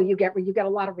 so you get a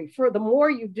lot of referral. The more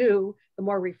you do, the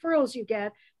more referrals you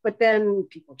get. But then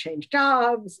people change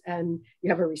jobs, and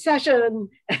you have a recession.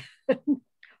 All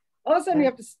of a sudden, you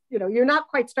have to, you're not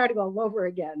quite starting all over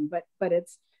again. But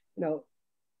it's,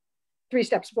 3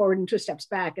 steps forward and 2 steps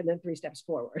back, and then 3 steps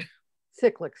forward.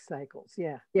 Cyclic cycles,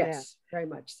 yeah. Yes, very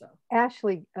much so.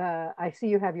 Ashley, I see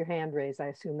you have your hand raised. I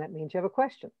assume that means you have a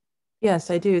question.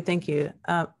 Yes, I do. Thank you.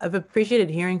 I've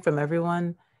appreciated hearing from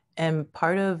everyone. And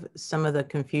part of some of the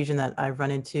confusion that I've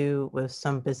run into with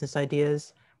some business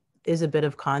ideas is a bit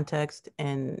of context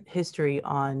and history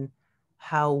on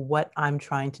how what I'm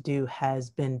trying to do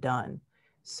has been done.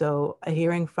 So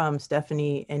hearing from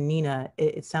Stephanie and Nina,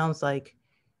 it sounds like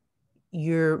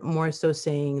you're more so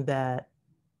saying that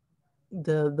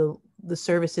the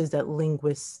services that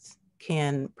linguists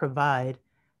can provide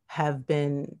have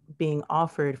been being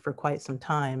offered for quite some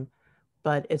time,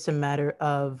 but it's a matter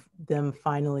of them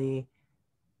finally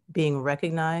being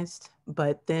recognized.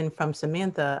 But then from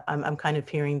Samantha, I'm kind of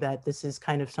hearing that this is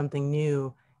kind of something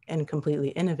new and completely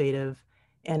innovative.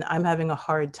 And I'm having a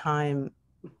hard time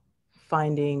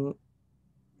finding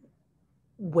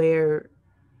where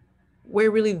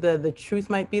really the truth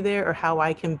might be there, or how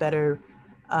I can better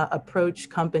approach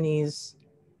companies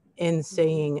in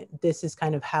saying this is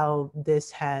kind of how this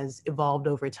has evolved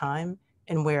over time,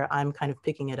 and where I'm kind of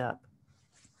picking it up.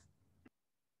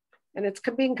 And it's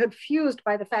being confused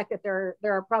by the fact that there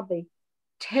are probably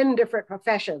 10 different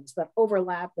professions that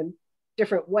overlap in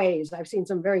different ways. I've seen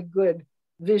some very good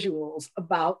visuals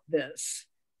about this,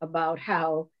 about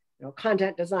how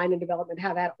content design and development,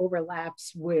 how that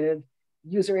overlaps with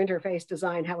user interface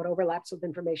design, how it overlaps with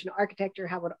information architecture,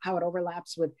 how it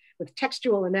overlaps with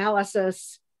textual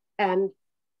analysis. And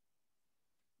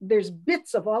there's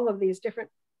bits of all of these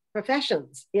different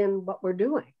professions in what we're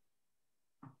doing.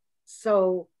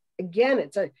 So again,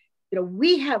 it's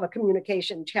we have a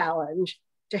communication challenge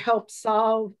to help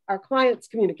solve our clients'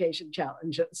 communication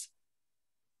challenges.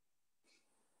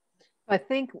 I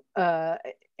think,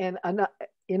 in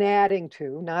adding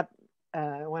to,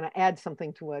 I want to add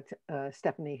something to what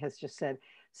Stephanie has just said.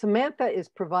 Samantha is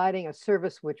providing a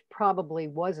service which probably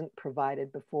wasn't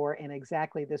provided before in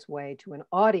exactly this way to an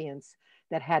audience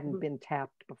that hadn't been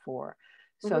tapped before.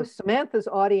 So Samantha's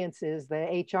audience is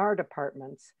the HR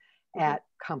departments at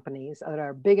companies that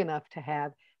are big enough to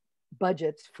have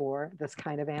budgets for this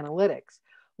kind of analytics.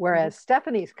 Whereas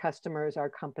Stephanie's customers are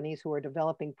companies who are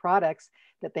developing products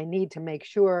that they need to make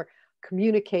sure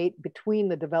communicate between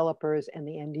the developers and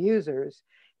the end users.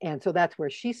 And so that's where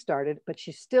she started, but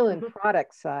she's still in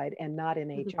product side and not in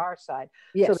HR side.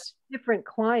 Yes. So there's different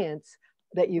clients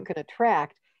that you can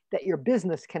attract, that your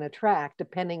business can attract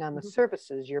depending on the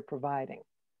services you're providing.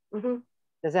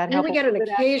 Does that help? We get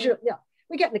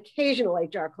we get an occasional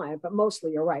HR client, but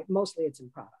mostly, you're right, mostly it's in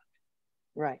product.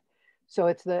 Right. So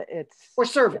it's or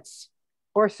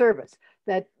service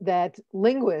that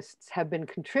linguists have been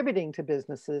contributing to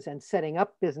businesses and setting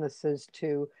up businesses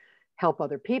to help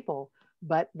other people,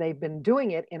 but they've been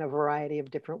doing it in a variety of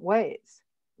different ways.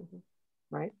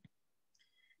 Right.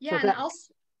 Yeah. So Does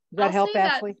that help,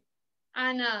 Ashley?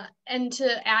 And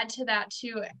to add to that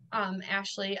too,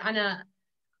 Ashley,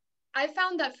 I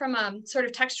found that from a sort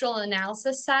of textual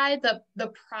analysis side,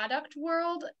 the product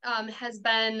world has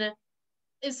been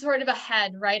is sort of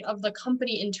ahead, right, of the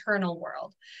company internal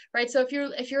world, right? So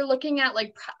if you're looking at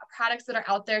like products that are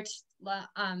out there,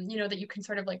 you know, that you can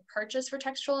sort of like purchase for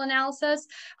textual analysis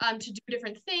to do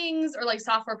different things, or like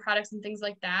software products and things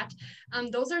like that,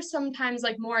 those are sometimes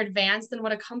like more advanced than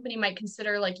what a company might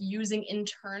consider like using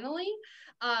internally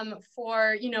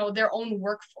for, you know, their own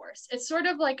workforce. It's sort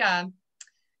of like a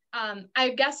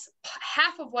I guess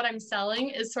half of what I'm selling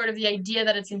is sort of the idea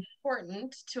that it's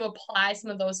important to apply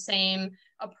some of those same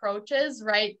approaches,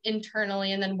 right,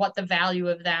 internally, and then what the value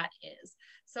of that is.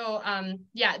 So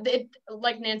yeah,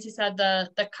 like Nancy said,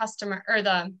 the customer or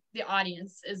the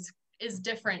audience is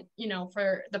different, you know,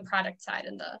 for the product side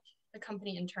and the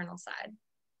company internal side.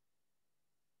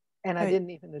 And I didn't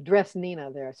even address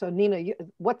Nina there. So Nina,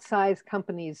 what size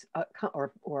companies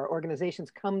or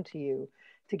organizations come to you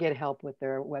to get help with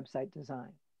their website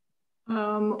design?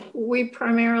 We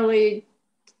primarily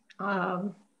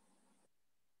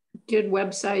did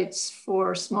websites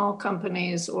for small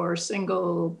companies or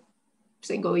single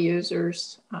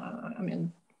users. I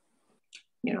mean,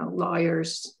 you know,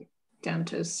 lawyers,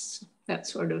 dentists, that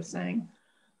sort of thing.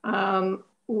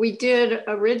 We did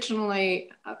originally,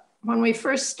 when we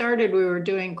first started, we were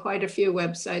doing quite a few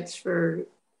websites for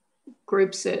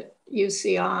groups at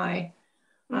UCI,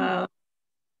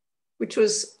 which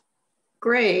was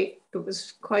great. It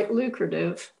was quite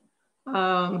lucrative.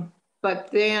 But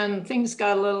then things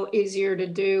got a little easier to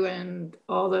do, and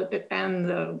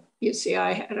the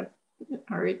UCI had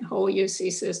our whole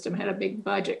UC system had a big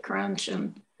budget crunch,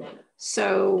 and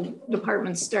so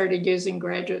departments started using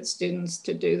graduate students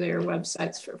to do their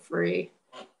websites for free.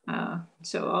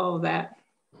 So all of that,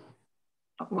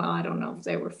 well, I don't know if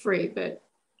they were free, but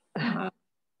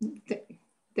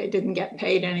they didn't get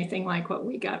paid anything like what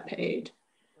we got paid.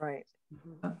 Right.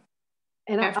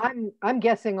 And I'm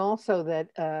guessing also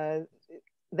that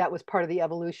that was part of the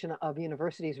evolution of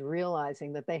universities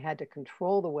realizing that they had to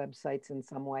control the websites in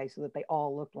some way so that they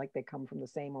all looked like they come from the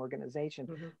same organization.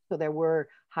 So there were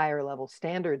higher level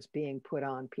standards being put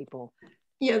on people.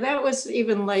 Yeah, that was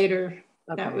even later.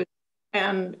 Okay. That was,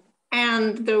 and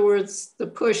there was the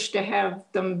push to have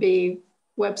them be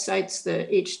websites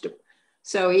that each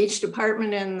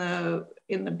department in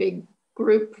the big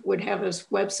group would have a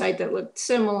website that looked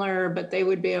similar, but they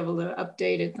would be able to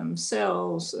update it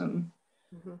themselves. And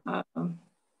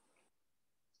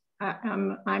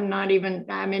I'm not even,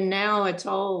 I mean, now it's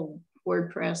all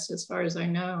WordPress as far as I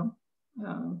know.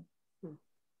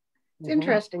 It's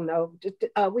interesting though.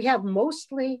 We have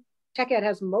mostly, TechEd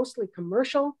has mostly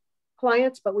commercial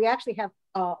clients, but we actually have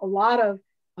a lot of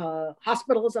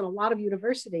hospitals and a lot of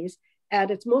universities. And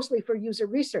it's mostly for user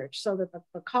research, so that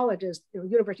the colleges, you know,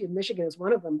 University of Michigan is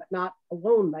one of them, but not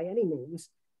alone by any means.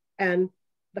 And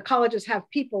the colleges have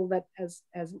people that, as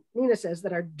Nina says,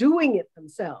 that are doing it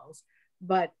themselves.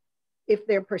 But if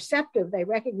they're perceptive, they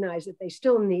recognize that they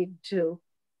still need to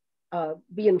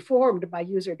be informed by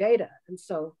user data. And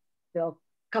so they'll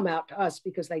come out to us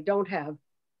because they don't have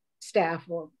staff,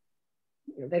 or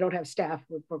you know, they don't have staff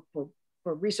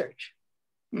for research.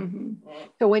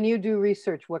 So when you do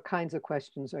research, what kinds of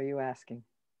questions are you asking?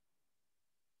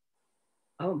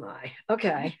 Oh my,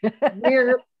 okay.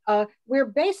 We're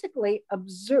basically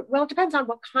well, it depends on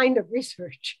what kind of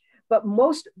research, but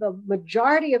the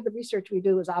majority of the research we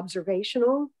do is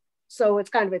observational. So it's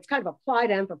kind of applied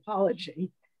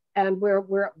anthropology. And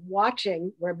we're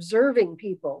observing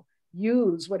people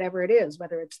use whatever it is,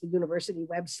 whether it's the university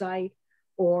website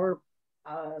or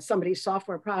somebody's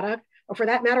software product, or for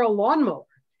that matter, a lawnmower.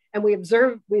 And we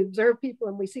observe people,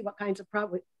 and we see what kinds of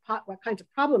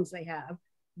problems they have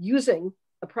using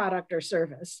the product or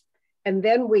service. And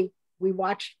then we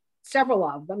watch several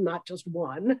of them, not just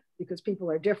one, because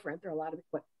people are different. There are a lot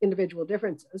of individual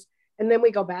differences. And then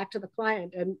we go back to the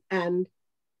client and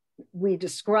we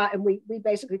describe, and we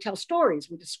basically tell stories.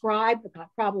 We describe the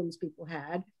problems people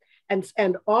had.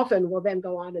 And often we'll then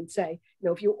go on and say, you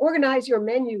know, if you organize your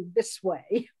menu this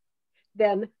way,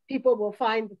 then people will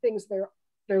find the things they're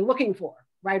looking for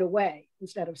right away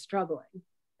instead of struggling.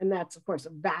 And that's, of course, a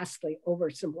vastly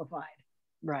oversimplified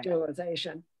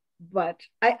generalization. But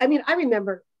I mean, I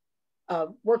remember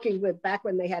working with back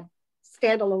when they had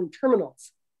standalone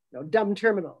terminals, you know, dumb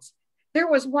terminals. There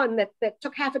was one that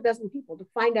took half a dozen people to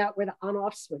find out where the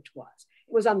on-off switch was.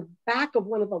 It was on the back of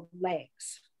one of the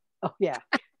legs. Oh, yeah.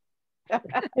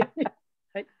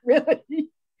 Really?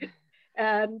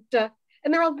 And there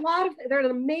are there are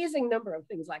an amazing number of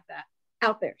things like that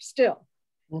out there still.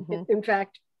 In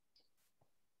fact,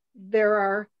 there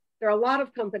are a lot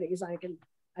of companies, I can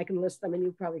list them, and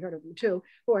you've probably heard of them too,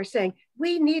 who are saying,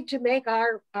 we need to make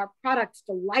our products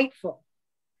delightful.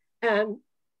 And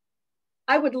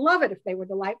I would love it if they were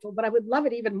delightful, but I would love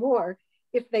it even more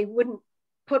if they wouldn't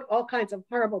put all kinds of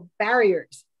horrible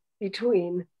barriers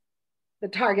between the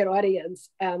target audience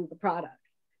and the product.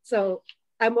 So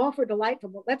I'm all for delightful,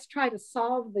 but let's try to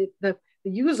solve the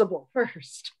usable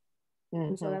first. Mm-hmm.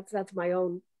 And so that's my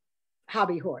own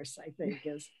hobby horse, I think,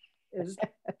 is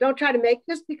don't try to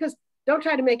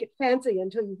make it fancy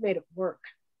until you've made it work.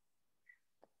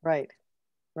 Right,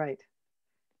 right.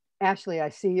 Ashley, I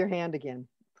see your hand again,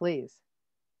 please.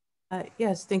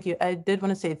 Yes, thank you. I did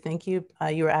want to say thank you.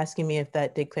 You were asking me if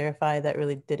that did clarify. That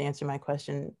really did answer my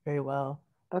question very well.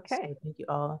 Okay. So thank you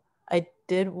all. I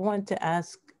did want to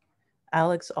ask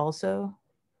Alex also,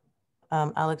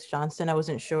 Alex Johnston. I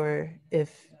wasn't sure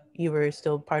if you were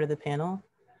still part of the panel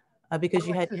because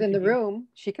you had in the room.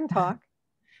 She can talk.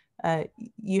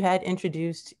 You had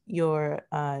introduced your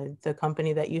the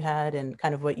company that you had and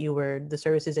kind of what you were, the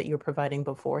services that you were providing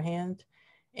beforehand.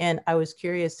 And I was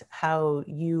curious how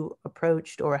you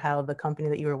approached, or how the company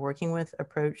that you were working with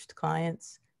approached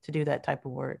clients to do that type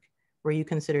of work. Were you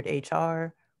considered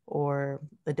HR or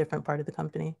a different part of the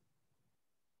company?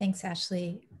 Thanks,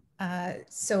 Ashley.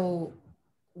 So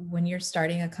when you're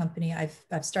starting a company,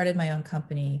 I've started my own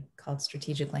company called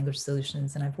Strategic Language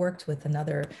Solutions, and I've worked with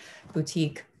another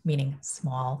boutique, meaning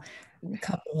small,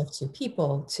 company of 2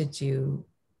 people to do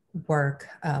work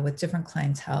with different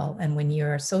clientele. And when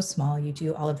you're so small, you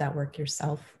do all of that work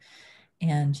yourself,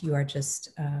 and you are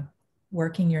just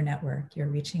working your network. You're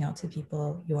reaching out to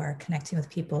people, you are connecting with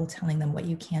people, telling them what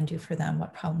you can do for them,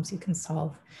 what problems you can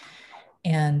solve.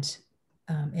 And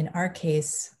in our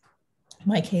case,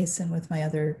 my case, and with my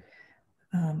other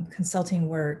consulting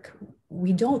work,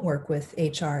 we don't work with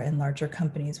HR and larger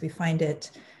companies. We find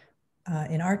it,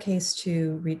 in our case,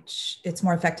 it's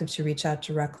more effective to reach out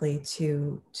directly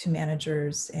to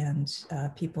managers and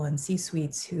people in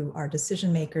C-suites who are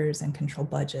decision makers and control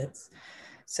budgets.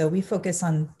 So we focus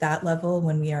on that level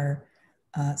when we are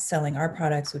selling our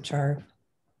products, which are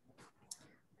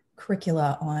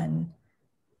curricula on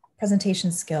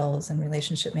presentation skills and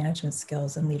relationship management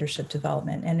skills and leadership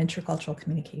development and intercultural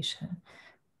communication.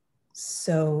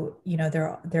 So, you know,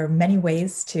 there are many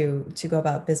ways to go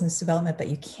about business development, but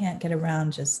you can't get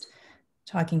around just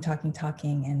talking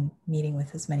and meeting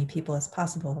with as many people as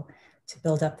possible to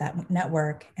build up that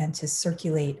network and to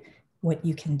circulate what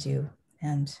you can do.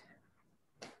 And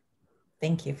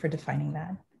thank you for defining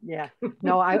that. Yeah,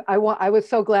 no, I was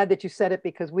so glad that you said it,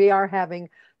 because we are having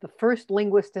the first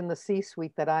linguist in the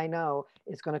C-suite that I know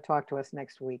is going to talk to us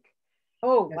next week.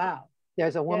 Oh, wow.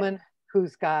 There's a woman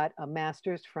who's got a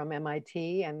master's from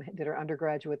MIT and did her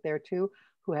undergraduate there too,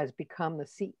 who has become the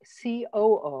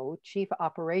COO, Chief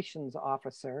Operations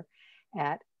Officer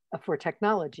for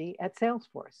technology at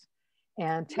Salesforce.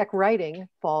 And tech writing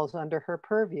falls under her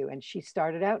purview, and she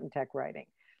started out in tech writing.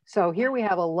 So here we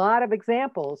have a lot of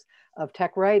examples of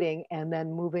tech writing and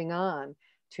then moving on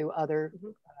to other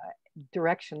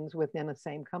directions within the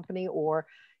same company, or,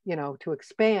 you know, to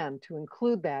expand, to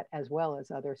include that as well as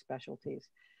other specialties.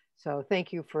 So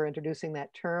thank you for introducing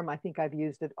that term. I think I've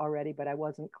used it already, but I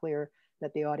wasn't clear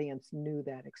that the audience knew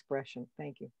that expression.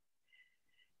 Thank you.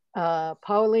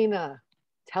 Paulina,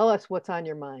 tell us what's on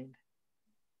your mind.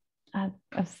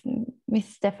 Miss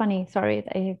Stephanie, sorry,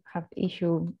 I have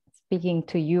issue speaking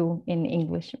to you in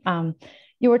English.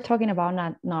 You were talking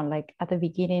about not like at the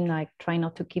beginning, like trying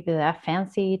not to keep it that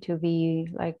fancy, to be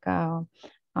like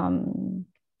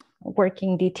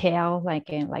working detail, like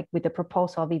with the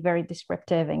proposal, be very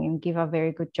descriptive and give a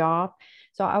very good job.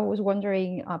 So I was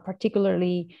wondering,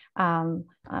 particularly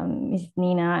Ms.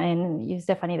 Nina and you,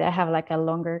 Stephanie, that have like a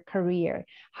longer career,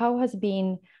 how has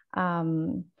been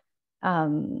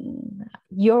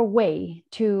your way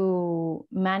to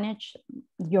manage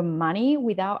your money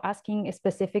without asking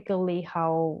specifically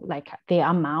how, like the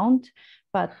amount,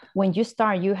 but when you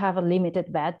start, you have a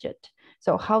limited budget.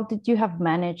 So how did you have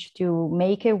managed to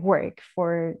make it work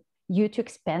for you to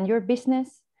expand your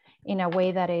business in a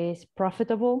way that is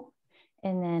profitable,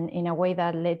 and then in a way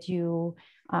that lets you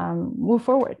move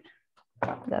forward?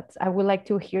 I would like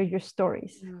to hear your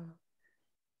stories.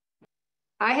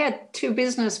 I had 2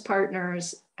 business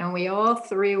partners, and we all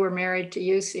 3 were married to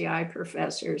UCI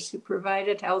professors who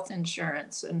provided health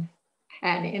insurance and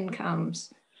had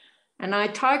incomes. And I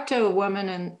talked to a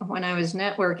woman when I was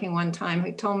networking one time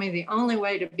who told me the only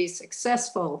way to be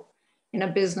successful in a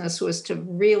business was to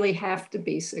really have to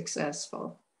be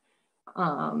successful.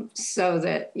 So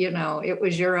that, you know, it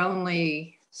was your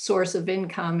only source of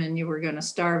income and you were going to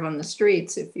starve on the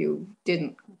streets if you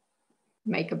didn't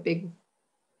make a big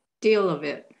deal of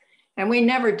it. And we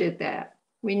never did that.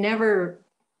 We never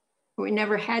We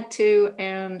never had to,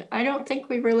 and I don't think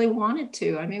we really wanted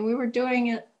to. I mean, we were doing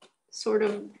it sort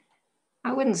of,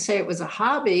 I wouldn't say it was a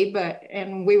hobby,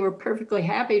 and we were perfectly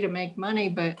happy to make money,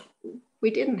 but we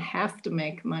didn't have to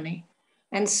make money.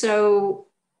 And so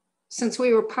since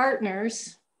we were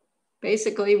partners,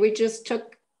 basically we just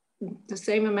took the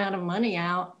same amount of money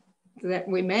out that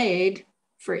we made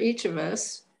for each of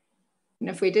us. And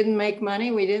if we didn't make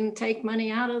money, we didn't take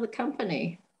money out of the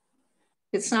company.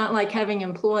 It's not like having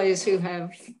employees who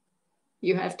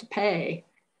you have to pay,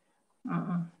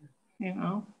 you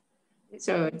know?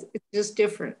 So it's just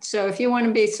different. So if you want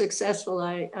to be successful,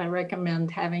 I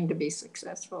recommend having to be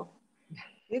successful.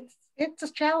 It's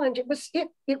a challenge. It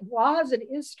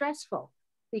is stressful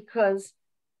because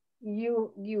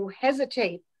you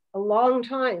hesitate a long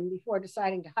time before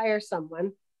deciding to hire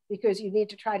someone because you need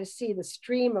to try to see the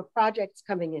stream of projects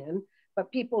coming in,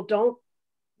 but people don't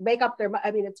make up their,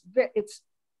 I mean, it's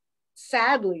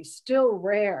sadly still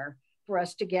rare for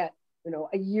us to get, you know,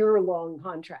 a year-long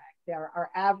contract. Our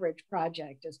average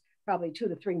project is probably 2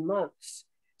 to 3 months.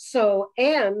 So,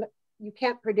 and you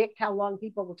can't predict how long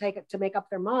people will take it to make up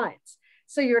their minds.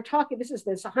 So you're talking, this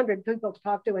 100 people to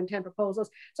talk to and 10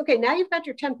 proposals. It's okay, now you've got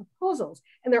your 10 proposals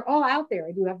and they're all out there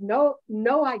and you have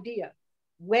no idea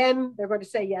when they're going to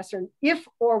say yes or if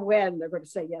or when they're going to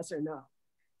say yes or no.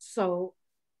 So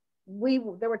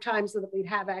there were times that we'd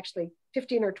have actually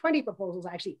 15 or 20 proposals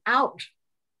actually out,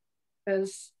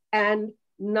 and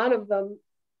none of them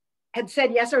had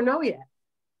said yes or no yet.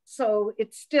 So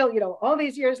it's still, you know, all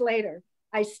these years later,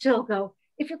 I still go,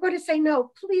 if you're going to say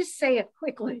no, please say it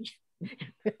quickly.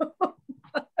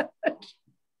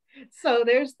 So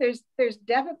there's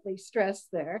definitely stress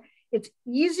there. It's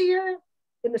easier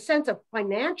in the sense of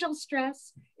financial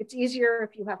stress. It's easier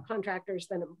if you have contractors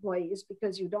than employees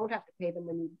because you don't have to pay them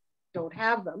when you don't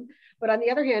have them. But on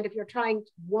the other hand, if you're trying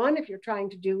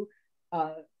to do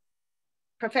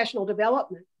professional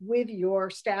development with your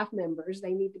staff members,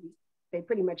 they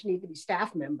pretty much need to be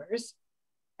staff members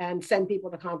and send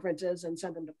people to conferences and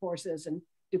send them to courses and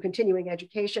do continuing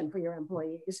education for your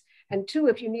employees. And 2,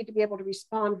 if you need to be able to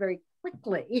respond very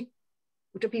quickly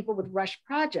to people with rush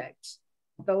projects,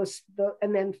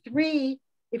 and then 3,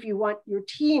 if you want your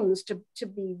teams to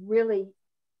be really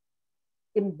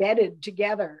embedded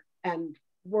together and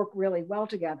work really well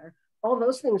together, all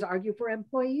those things argue for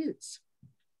employees.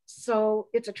 So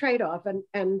it's a trade-off.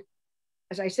 And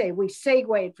as I say, we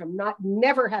segued from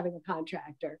never having a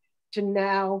contractor to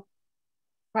now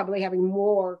probably having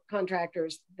more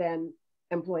contractors than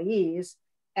employees.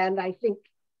 And I think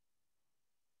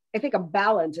a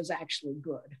balance is actually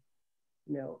good.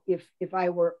 You know, if I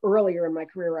were earlier in my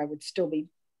career, I would still be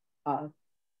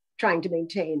trying to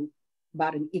maintain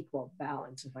about an equal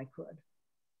balance if I could,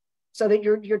 so that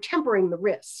you're tempering the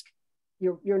risk.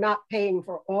 You're not paying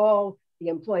for all the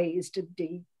employees to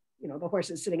be, you know, the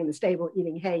horses sitting in the stable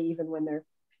eating hay even when they're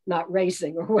not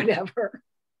racing or whatever.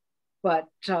 But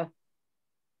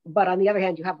on the other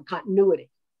hand, you have the continuity,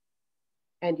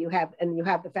 and you have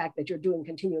the fact that you're doing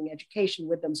continuing education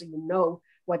with them, so you know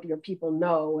what your people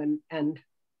know, and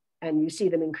you see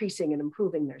them increasing and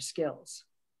improving their skills.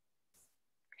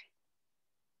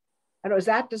 I don't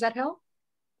know, does that help?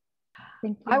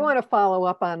 Thank you. I want to follow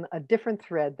up on a different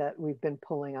thread that we've been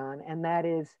pulling on, and that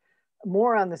is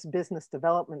more on this business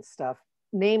development stuff.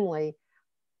 Namely,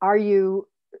 are you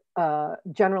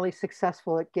generally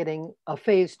successful at getting a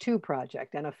phase 2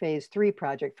 project and a phase 3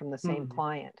 project from the same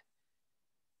client?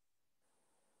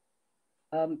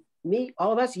 Me,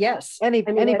 all of us, yes.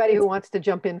 Anybody who wants to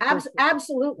jump in first.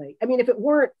 Absolutely. I mean, if it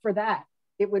weren't for that,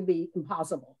 it would be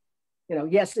impossible. You know,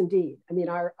 yes, indeed. I mean,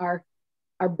 our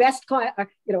best client,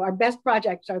 our best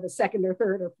projects are the 2nd or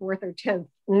 3rd or 4th or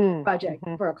 10th project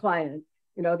for a client.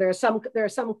 You know, there are some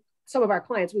of our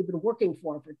clients we've been working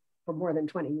for more than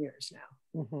 20 years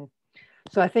now.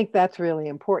 So I think that's really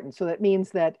important. So that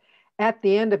means that at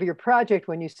the end of your project,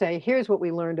 when you say, here's what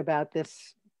we learned about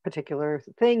this particular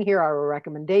thing, here are our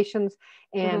recommendations,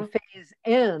 and phase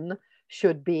N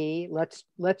should be, let's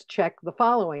check the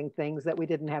following things that we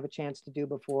didn't have a chance to do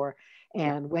before,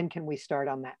 and when can we start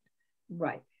on that?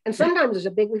 Right. And sometimes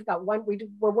there's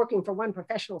we're working for one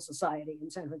professional society in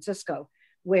San Francisco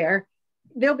where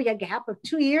there'll be a gap of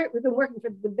 2 years. We've been working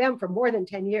with them for more than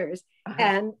 10 years,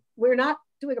 and we're not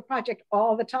doing a project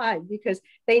all the time because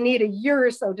they need a year or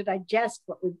so to digest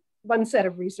one set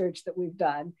of research that we've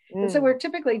done. And so we're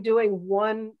typically doing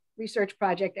one research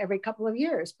project every couple of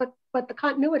years, but the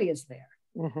continuity is there.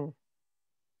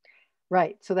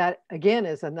 Right. So that again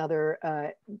is another,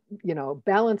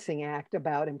 balancing act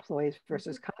about employees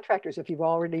versus contractors. If you've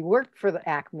already worked for the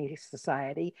Acme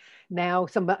Society, now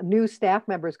some new staff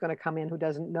member is going to come in who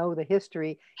doesn't know the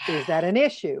history. Is that an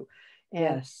issue?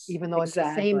 And Yes, even though it's the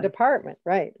exactly. same department,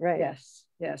 right, right. Yes,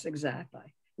 yes,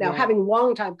 exactly. Now, having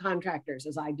longtime contractors,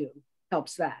 as I do,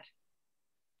 helps that.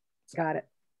 Got it.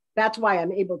 That's why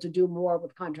I'm able to do more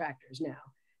with contractors now,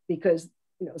 because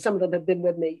some of them have been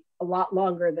with me a lot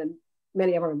longer than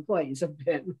many of our employees have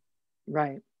been.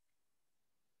 Right.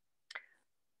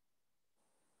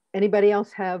 Anybody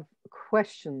else have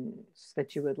questions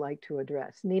that you would like to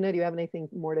address? Nina, do you have anything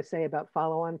more to say about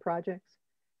follow-on projects?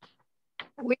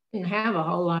 We didn't have a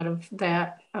whole lot of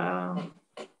that. I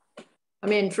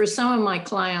mean, for some of my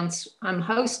clients, I'm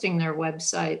hosting their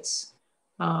websites.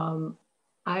 I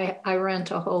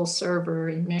rent a whole server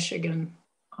in Michigan.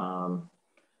 And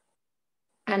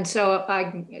so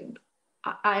I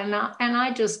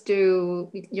just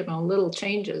do, little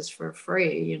changes for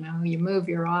free. You move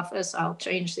your office, I'll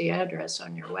change the address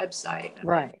on your website.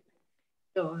 Right.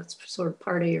 So it's sort of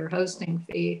part of your hosting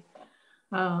fee.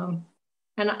 And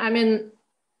I mean,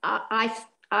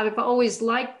 I've always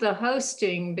liked the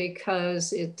hosting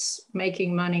because it's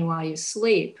making money while you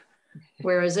sleep,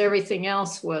 whereas everything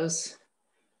else was,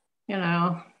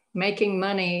 making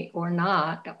money or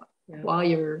not while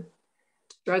you're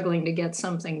struggling to get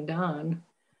something done.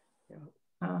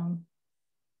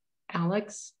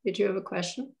 Alex, did you have a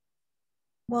question?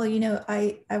 Well,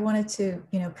 I wanted to,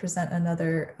 present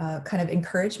another kind of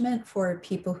encouragement for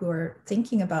people who are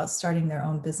thinking about starting their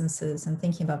own businesses and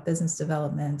thinking about business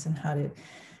development and how to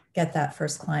get that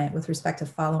first client with respect to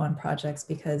follow-on projects,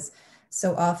 because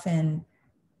so often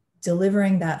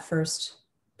delivering that first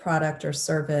product or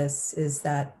service is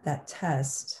that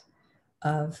test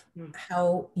of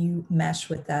how you mesh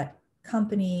with that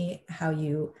company, how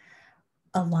you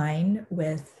align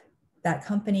with that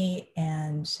company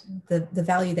and the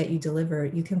value that you deliver.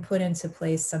 You can put into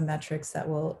place some metrics that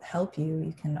will help you.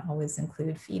 You can always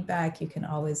include feedback. You can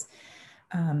always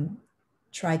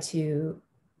try to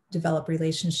develop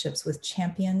relationships with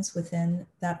champions within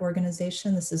that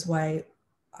organization. This is why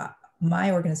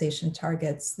my organization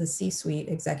targets the C-suite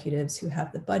executives who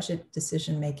have the budget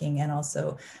decision-making and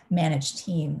also manage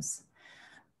teams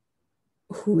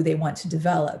who they want to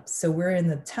develop. So we're in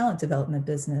the talent development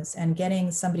business, and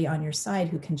getting somebody on your side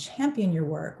who can champion your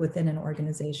work within an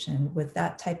organization with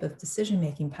that type of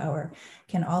decision-making power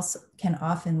can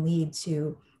often lead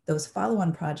to those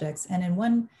follow-on projects. And in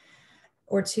one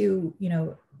or two,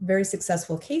 very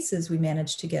successful cases, we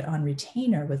managed to get on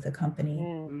retainer with the company.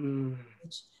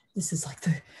 Which, this is like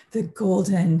the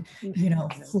golden,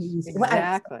 please.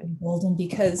 Exactly. Golden,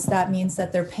 because that means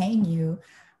that they're paying you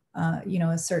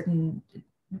a certain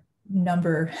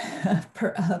number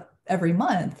every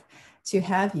month to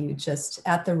have you just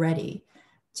at the ready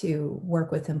to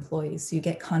work with employees. So you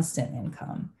get constant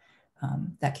income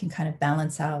that can kind of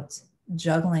balance out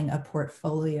juggling a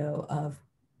portfolio of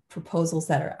proposals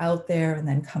that are out there and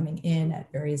then coming in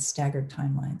at various staggered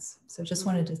timelines. So just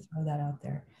wanted to throw that out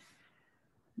there.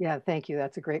 Yeah, thank you.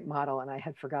 That's a great model. And I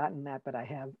had forgotten that, but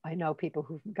I know people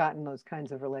who've gotten those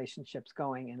kinds of relationships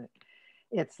going, and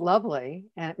it's lovely,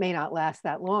 and it may not last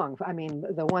that long. I mean,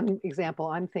 the one example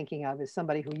I'm thinking of is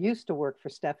somebody who used to work for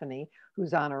Stephanie, who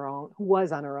was on her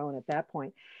own at that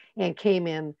point, and came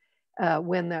in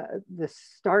when the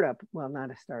startup, well, not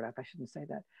a startup, I shouldn't say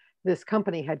that. This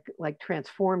company had like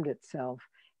transformed itself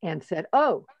and said,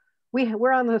 oh,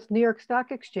 we're on this New York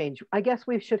Stock Exchange. I guess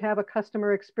we should have a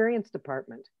customer experience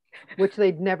department, which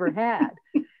they'd never had.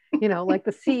 Like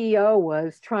the CEO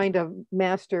was trying to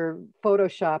master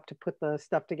Photoshop to put the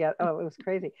stuff together. Oh, it was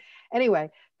crazy.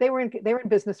 Anyway, they were in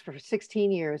business for 16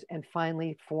 years and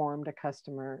finally formed a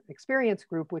customer experience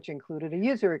group, which included a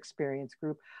user experience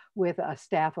group with a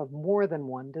staff of more than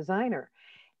one designer.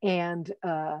 And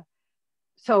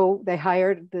so they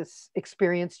hired this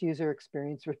user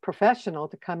experience professional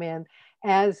to come in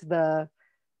as the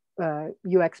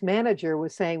UX manager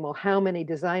was saying, well, how many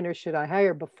designers should I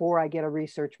hire before I get a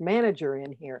research manager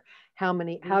in here? How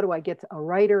do I get a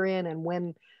writer in, and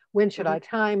when should I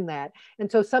time that?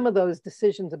 And so some of those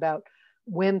decisions about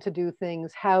when to do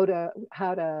things, how to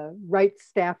write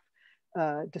staff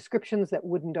descriptions that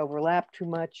wouldn't overlap too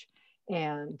much,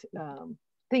 and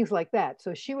things like that.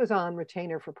 So she was on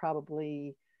retainer for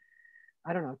probably,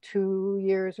 I don't know, 2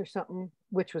 years or something,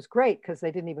 which was great because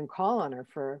they didn't even call on her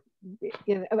for,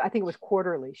 I think it was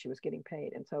quarterly she was getting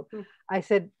paid. And so I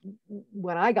said,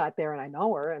 when I got there, and I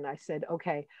know her, and I said,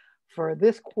 okay, for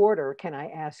this quarter, can I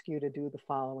ask you to do the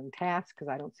following tasks? Because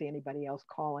I don't see anybody else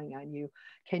calling on you.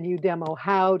 Can you demo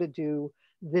how to do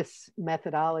this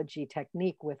methodology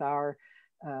technique with our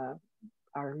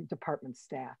department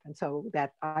staff. And so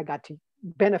that I got to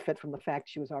benefit from the fact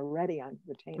she was already on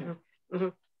retainer. Mm-hmm.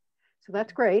 So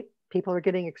that's great. People are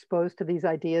getting exposed to these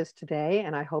ideas today,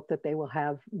 and I hope that they will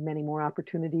have many more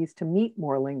opportunities to meet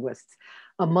more linguists.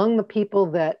 Among the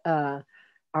people that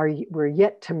we're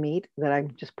yet to meet, that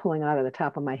I'm just pulling out of the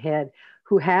top of my head,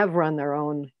 who have run their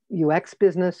own UX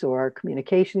business or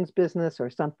communications business or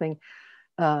something,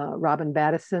 Robin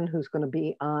Battison, who's going to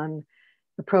be on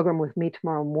the program with me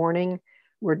tomorrow morning.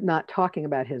 We're not talking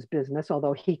about his business,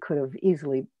 although he could have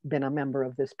easily been a member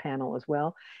of this panel as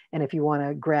well. And if you want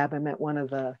to grab him at one of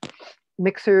the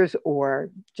mixers or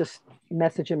just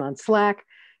message him on Slack,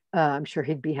 I'm sure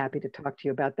he'd be happy to talk to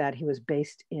you about that. He was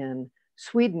based in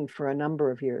Sweden for a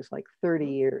number of years, like 30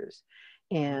 years,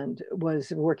 and was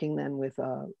working then with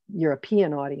a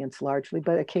European audience largely,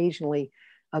 but occasionally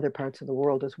other parts of the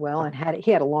world as well. And he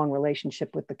had a long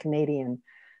relationship with the Canadian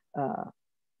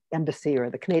embassy or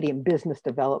the Canadian business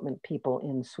development people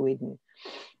in Sweden.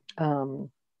 Dana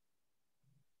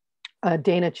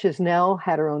Chisnell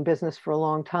had her own business for a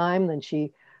long time. Then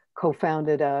she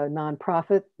co-founded a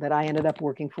nonprofit that I ended up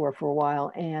working for a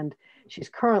while. And she's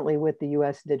currently with the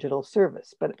US Digital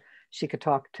Service, but she could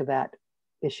talk to that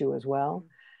issue as well.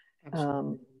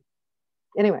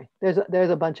 Anyway, there's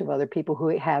a bunch of other people who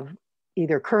have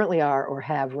either currently are or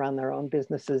have run their own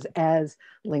businesses as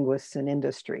linguists in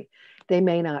industry. They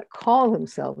may not call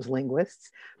themselves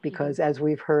linguists because, as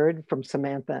we've heard from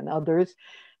Samantha and others,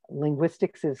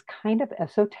 linguistics is kind of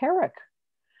esoteric.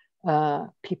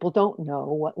 People don't know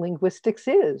what linguistics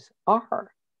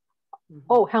are.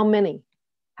 Oh, how many?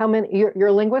 How many? You're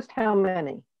a linguist? How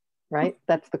many? Right?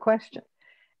 That's the question.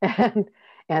 And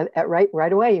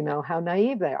right away, you know how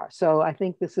naive they are. So I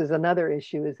think this is another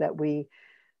issue, is that we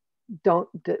don't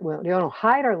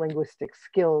hide our linguistic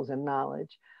skills and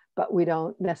knowledge, but we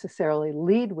don't necessarily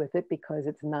lead with it because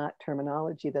it's not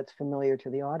terminology that's familiar to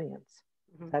the audience.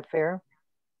 Is that fair?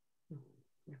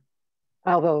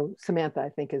 Although Samantha, I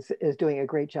think, is doing a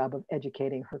great job of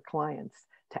educating her clients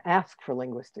to ask for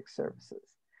linguistic services.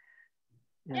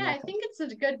 And yeah, I think it's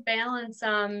a good balance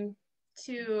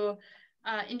to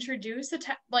introduce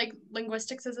like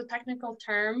linguistics as a technical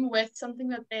term with something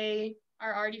that they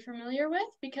are already familiar with,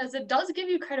 because it does give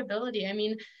you credibility. I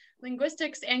mean,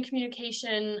 linguistics and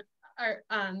communication are,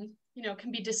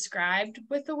 can be described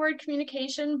with the word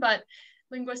communication, but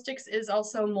linguistics is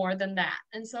also more than that.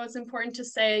 And so it's important to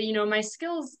say, my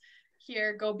skills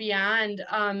here go beyond,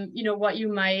 what you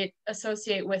might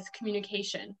associate with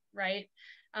communication, right?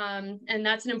 And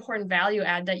that's an important value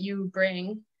add that you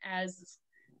bring as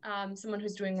someone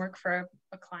who's doing work for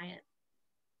a client.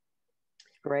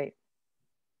 Great.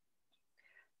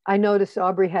 I noticed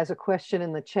Aubrey has a question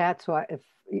in the chat. So if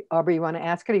Aubrey, you want to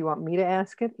ask it, or you want me to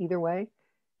ask it? Either way.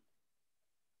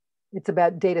 It's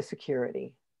about data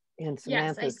security in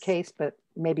Samantha's case, but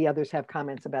maybe others have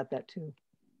comments about that too.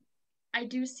 I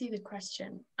do see the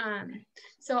question.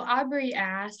 So Aubrey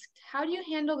asked, how do you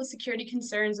handle the security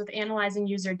concerns with analyzing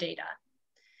user data?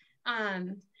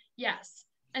 Yes,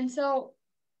 and so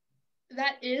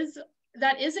that is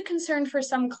a concern for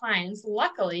some clients.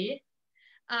 Luckily,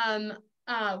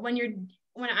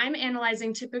 when I'm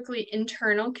analyzing typically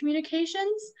internal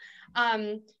communications,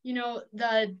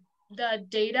 the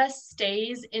data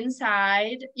stays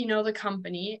inside, the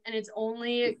company, and it's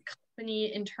only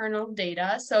company internal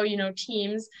data. So,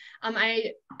 teams,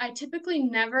 I typically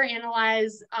never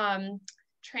analyze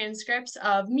transcripts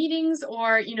of meetings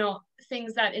or,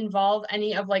 things that involve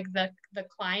any of like the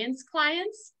clients,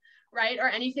 right? Or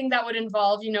anything that would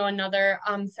involve, another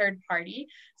third party.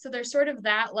 So there's sort of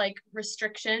that like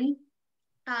restriction.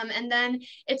 And then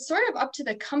it's sort of up to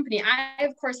the company. I,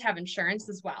 of course, have insurance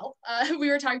as well. We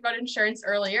were talking about insurance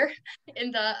earlier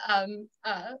in the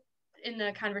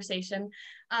conversation.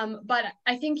 But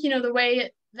I think, the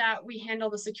way that we handle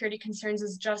the security concerns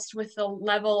is just with the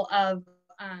level of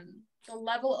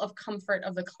comfort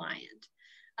of the client.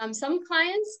 Some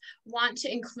clients want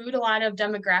to include a lot of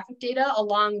demographic data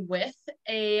along with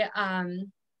a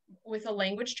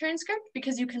language transcript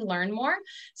because you can learn more.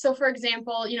 So for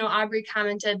example, Aubrey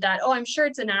commented that, oh, I'm sure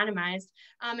it's anonymized.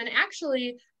 And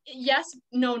actually, yes,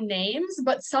 no names,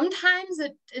 but sometimes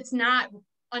it's not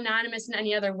anonymous in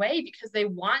any other way because they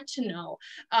want to know.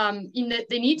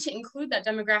 They need to include that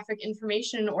demographic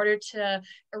information in order to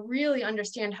really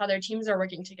understand how their teams are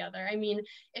working together. I mean,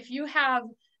 if you have,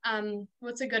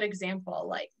 what's a good example?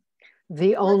 Like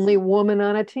the only woman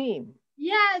on a team.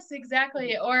 Yes,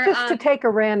 exactly. Or just to take a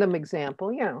random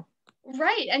example,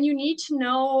 Right. And you need to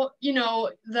know,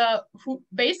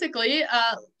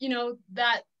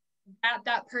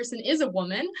 that person is a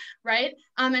woman, right?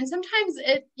 And sometimes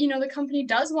the company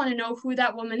does want to know who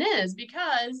that woman is,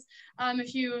 because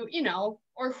if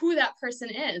or who that person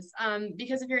is,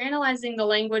 because if you're analyzing the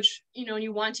language, and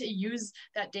you want to use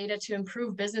that data to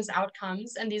improve business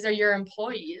outcomes, and these are your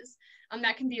employees,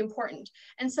 that can be important.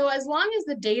 And so as long as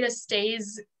the data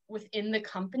stays within the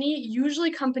company,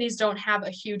 usually companies don't have a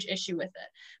huge issue with it.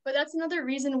 But that's another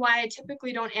reason why I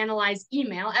typically don't analyze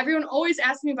email. Everyone always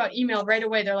asks me about email right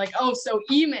away. They're like, oh, so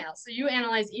email, so you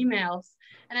analyze emails.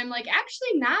 And I'm like,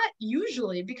 actually not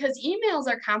usually, because emails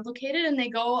are complicated and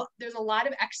there's a lot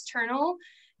of external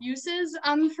uses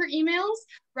for emails,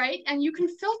 right? And you can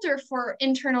filter for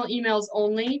internal emails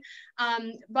only.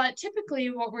 But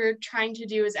typically what we're trying to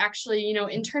do is actually,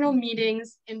 internal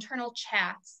meetings, internal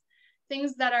chats,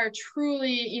 things that are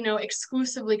truly,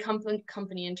 exclusively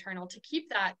company internal, to keep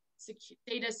that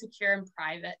data secure and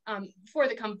private for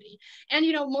the company. And,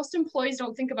 most employees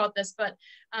don't think about this, but,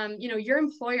 your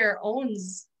employer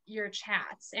owns your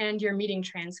chats and your meeting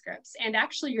transcripts and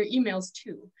actually your emails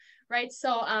too, right?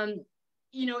 So,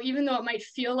 even though it might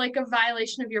feel like a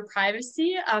violation of your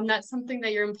privacy, that's something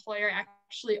that your employer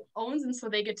actually owns. And so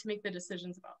they get to make the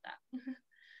decisions about that.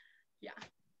 Yeah.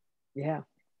 Yeah.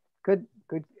 Good.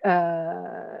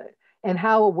 And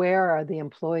how aware are the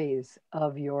employees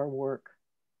of your work?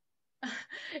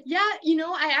 Yeah,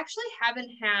 I actually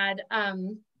haven't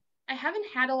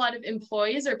had a lot of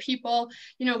employees or people,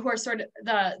 who are sort of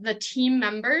the team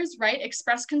members, right,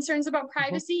 express concerns about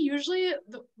privacy. Usually,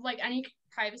 like any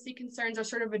privacy concerns are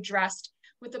sort of addressed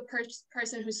with the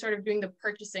person who's sort of doing the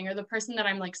purchasing, or the person that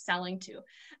I'm like selling to.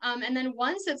 And then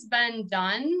once it's been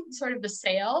done, sort of the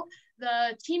sale,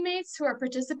 the teammates who are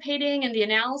participating in the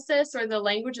analysis or the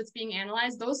language that's being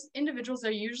analyzed, those individuals are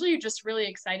usually just really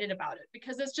excited about it,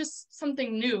 because it's just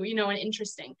something new, and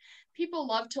interesting. People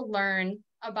love to learn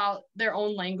about their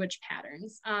own language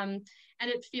patterns. And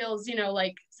it feels,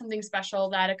 like something special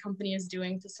that a company is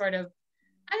doing to sort of,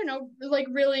 I don't know, like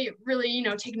really, really,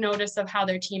 take notice of how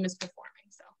their team is performing.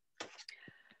 So.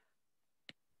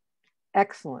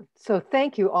 Excellent. So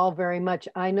thank you all very much.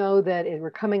 I know that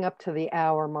we're coming up to the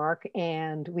hour mark,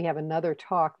 and we have another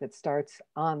talk that starts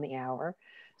on the hour.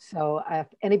 So if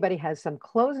anybody has some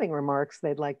closing remarks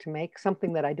they'd like to make,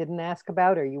 something that I didn't ask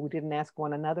about or you didn't ask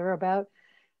one another about,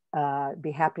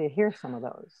 be happy to hear some of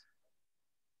those.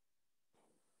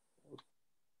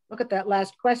 Look at that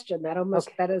last question. That almost,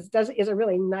 okay. is a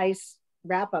really nice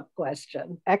wrap-up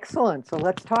question. Excellent. So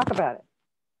let's talk about it.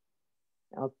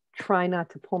 I'll try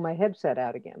not to pull my headset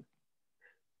out again.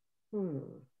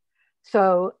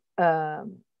 So are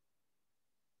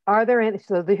there any,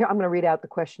 I'm going to read out the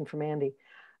question from Andy.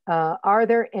 Are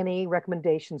there any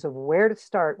recommendations of where to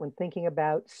start when thinking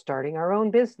about starting our own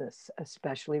business,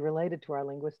 especially related to our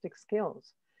linguistic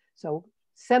skills? So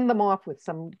send them off with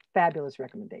some fabulous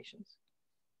recommendations.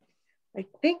 I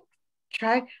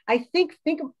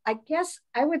guess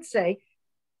I would say,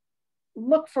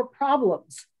 look for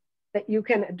problems that you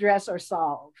can address or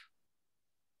solve.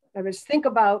 I was think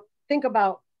about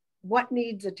what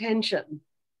needs attention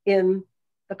in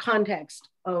the context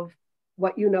of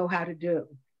what you know how to do.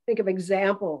 Think of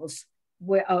examples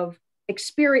of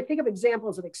experience. Think of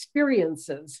examples of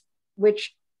experiences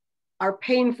which are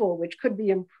painful, which could be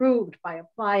improved by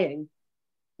applying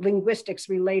linguistics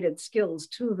related skills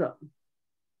to them.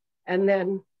 And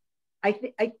then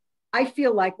I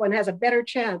feel like one has a better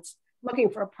chance looking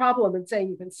for a problem and saying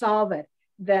you can solve it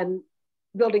than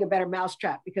building a better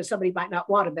mousetrap, because somebody might not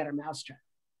want a better mousetrap.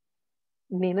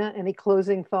 Nina, any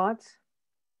closing thoughts?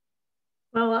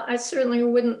 Well, I certainly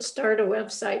wouldn't start a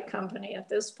website company at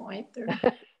this point. There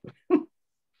are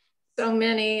so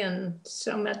many and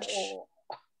so much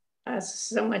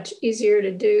easier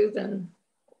to do than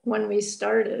when we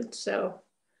started. So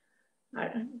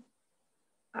I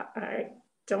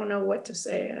don't know what to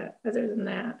say other than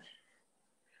that.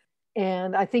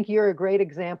 And I think you're a great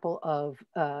example of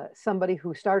somebody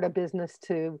who started a business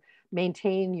to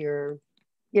maintain your,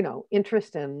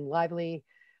 interest and livelihood,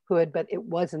 but it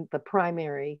wasn't the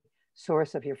primary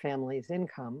source of your family's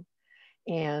income.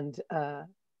 And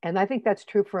I think that's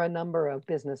true for a number of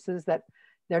businesses, that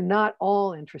they're not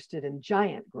all interested in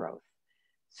giant growth.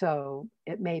 So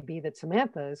it may be that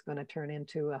Samantha is going to turn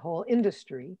into a whole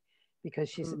industry because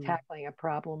she's tackling a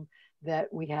problem that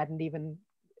we hadn't even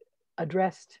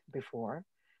addressed before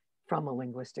from a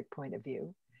linguistic point of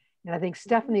view. And I think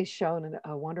Stephanie's shown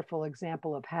a wonderful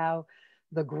example of how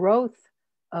the growth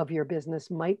of your business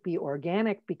might be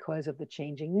organic because of the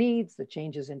changing needs, the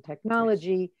changes in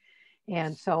technology,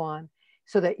 and so on,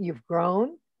 so that you've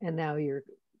grown and now you're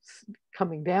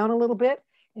coming down a little bit.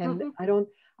 And I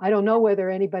don't know whether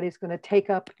anybody's going to take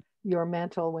up your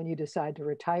mantle when you decide to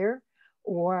retire,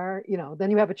 or, you know,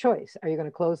 then you have a choice. Are you going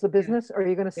to close the business, or are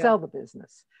you going to sell the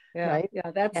business? Yeah, right?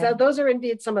 Yeah, that's those are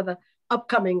indeed some of the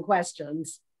upcoming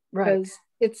questions. Right. Because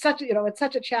it's such, you know, it's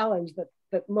such a challenge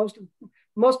that most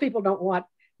people don't want.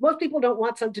 Most people don't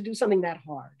want to do something that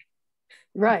hard.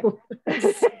 Right.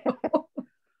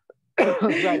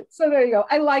 Right. So there you go.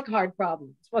 I like hard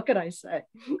problems. What could I say?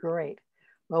 Great.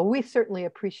 Well, we certainly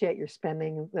appreciate your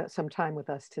spending some time with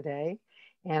us today.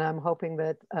 And I'm hoping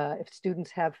that if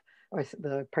students have, or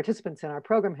the participants in our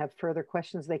program have further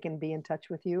questions, they can be in touch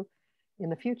with you in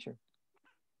the future.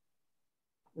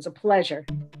 It was a pleasure.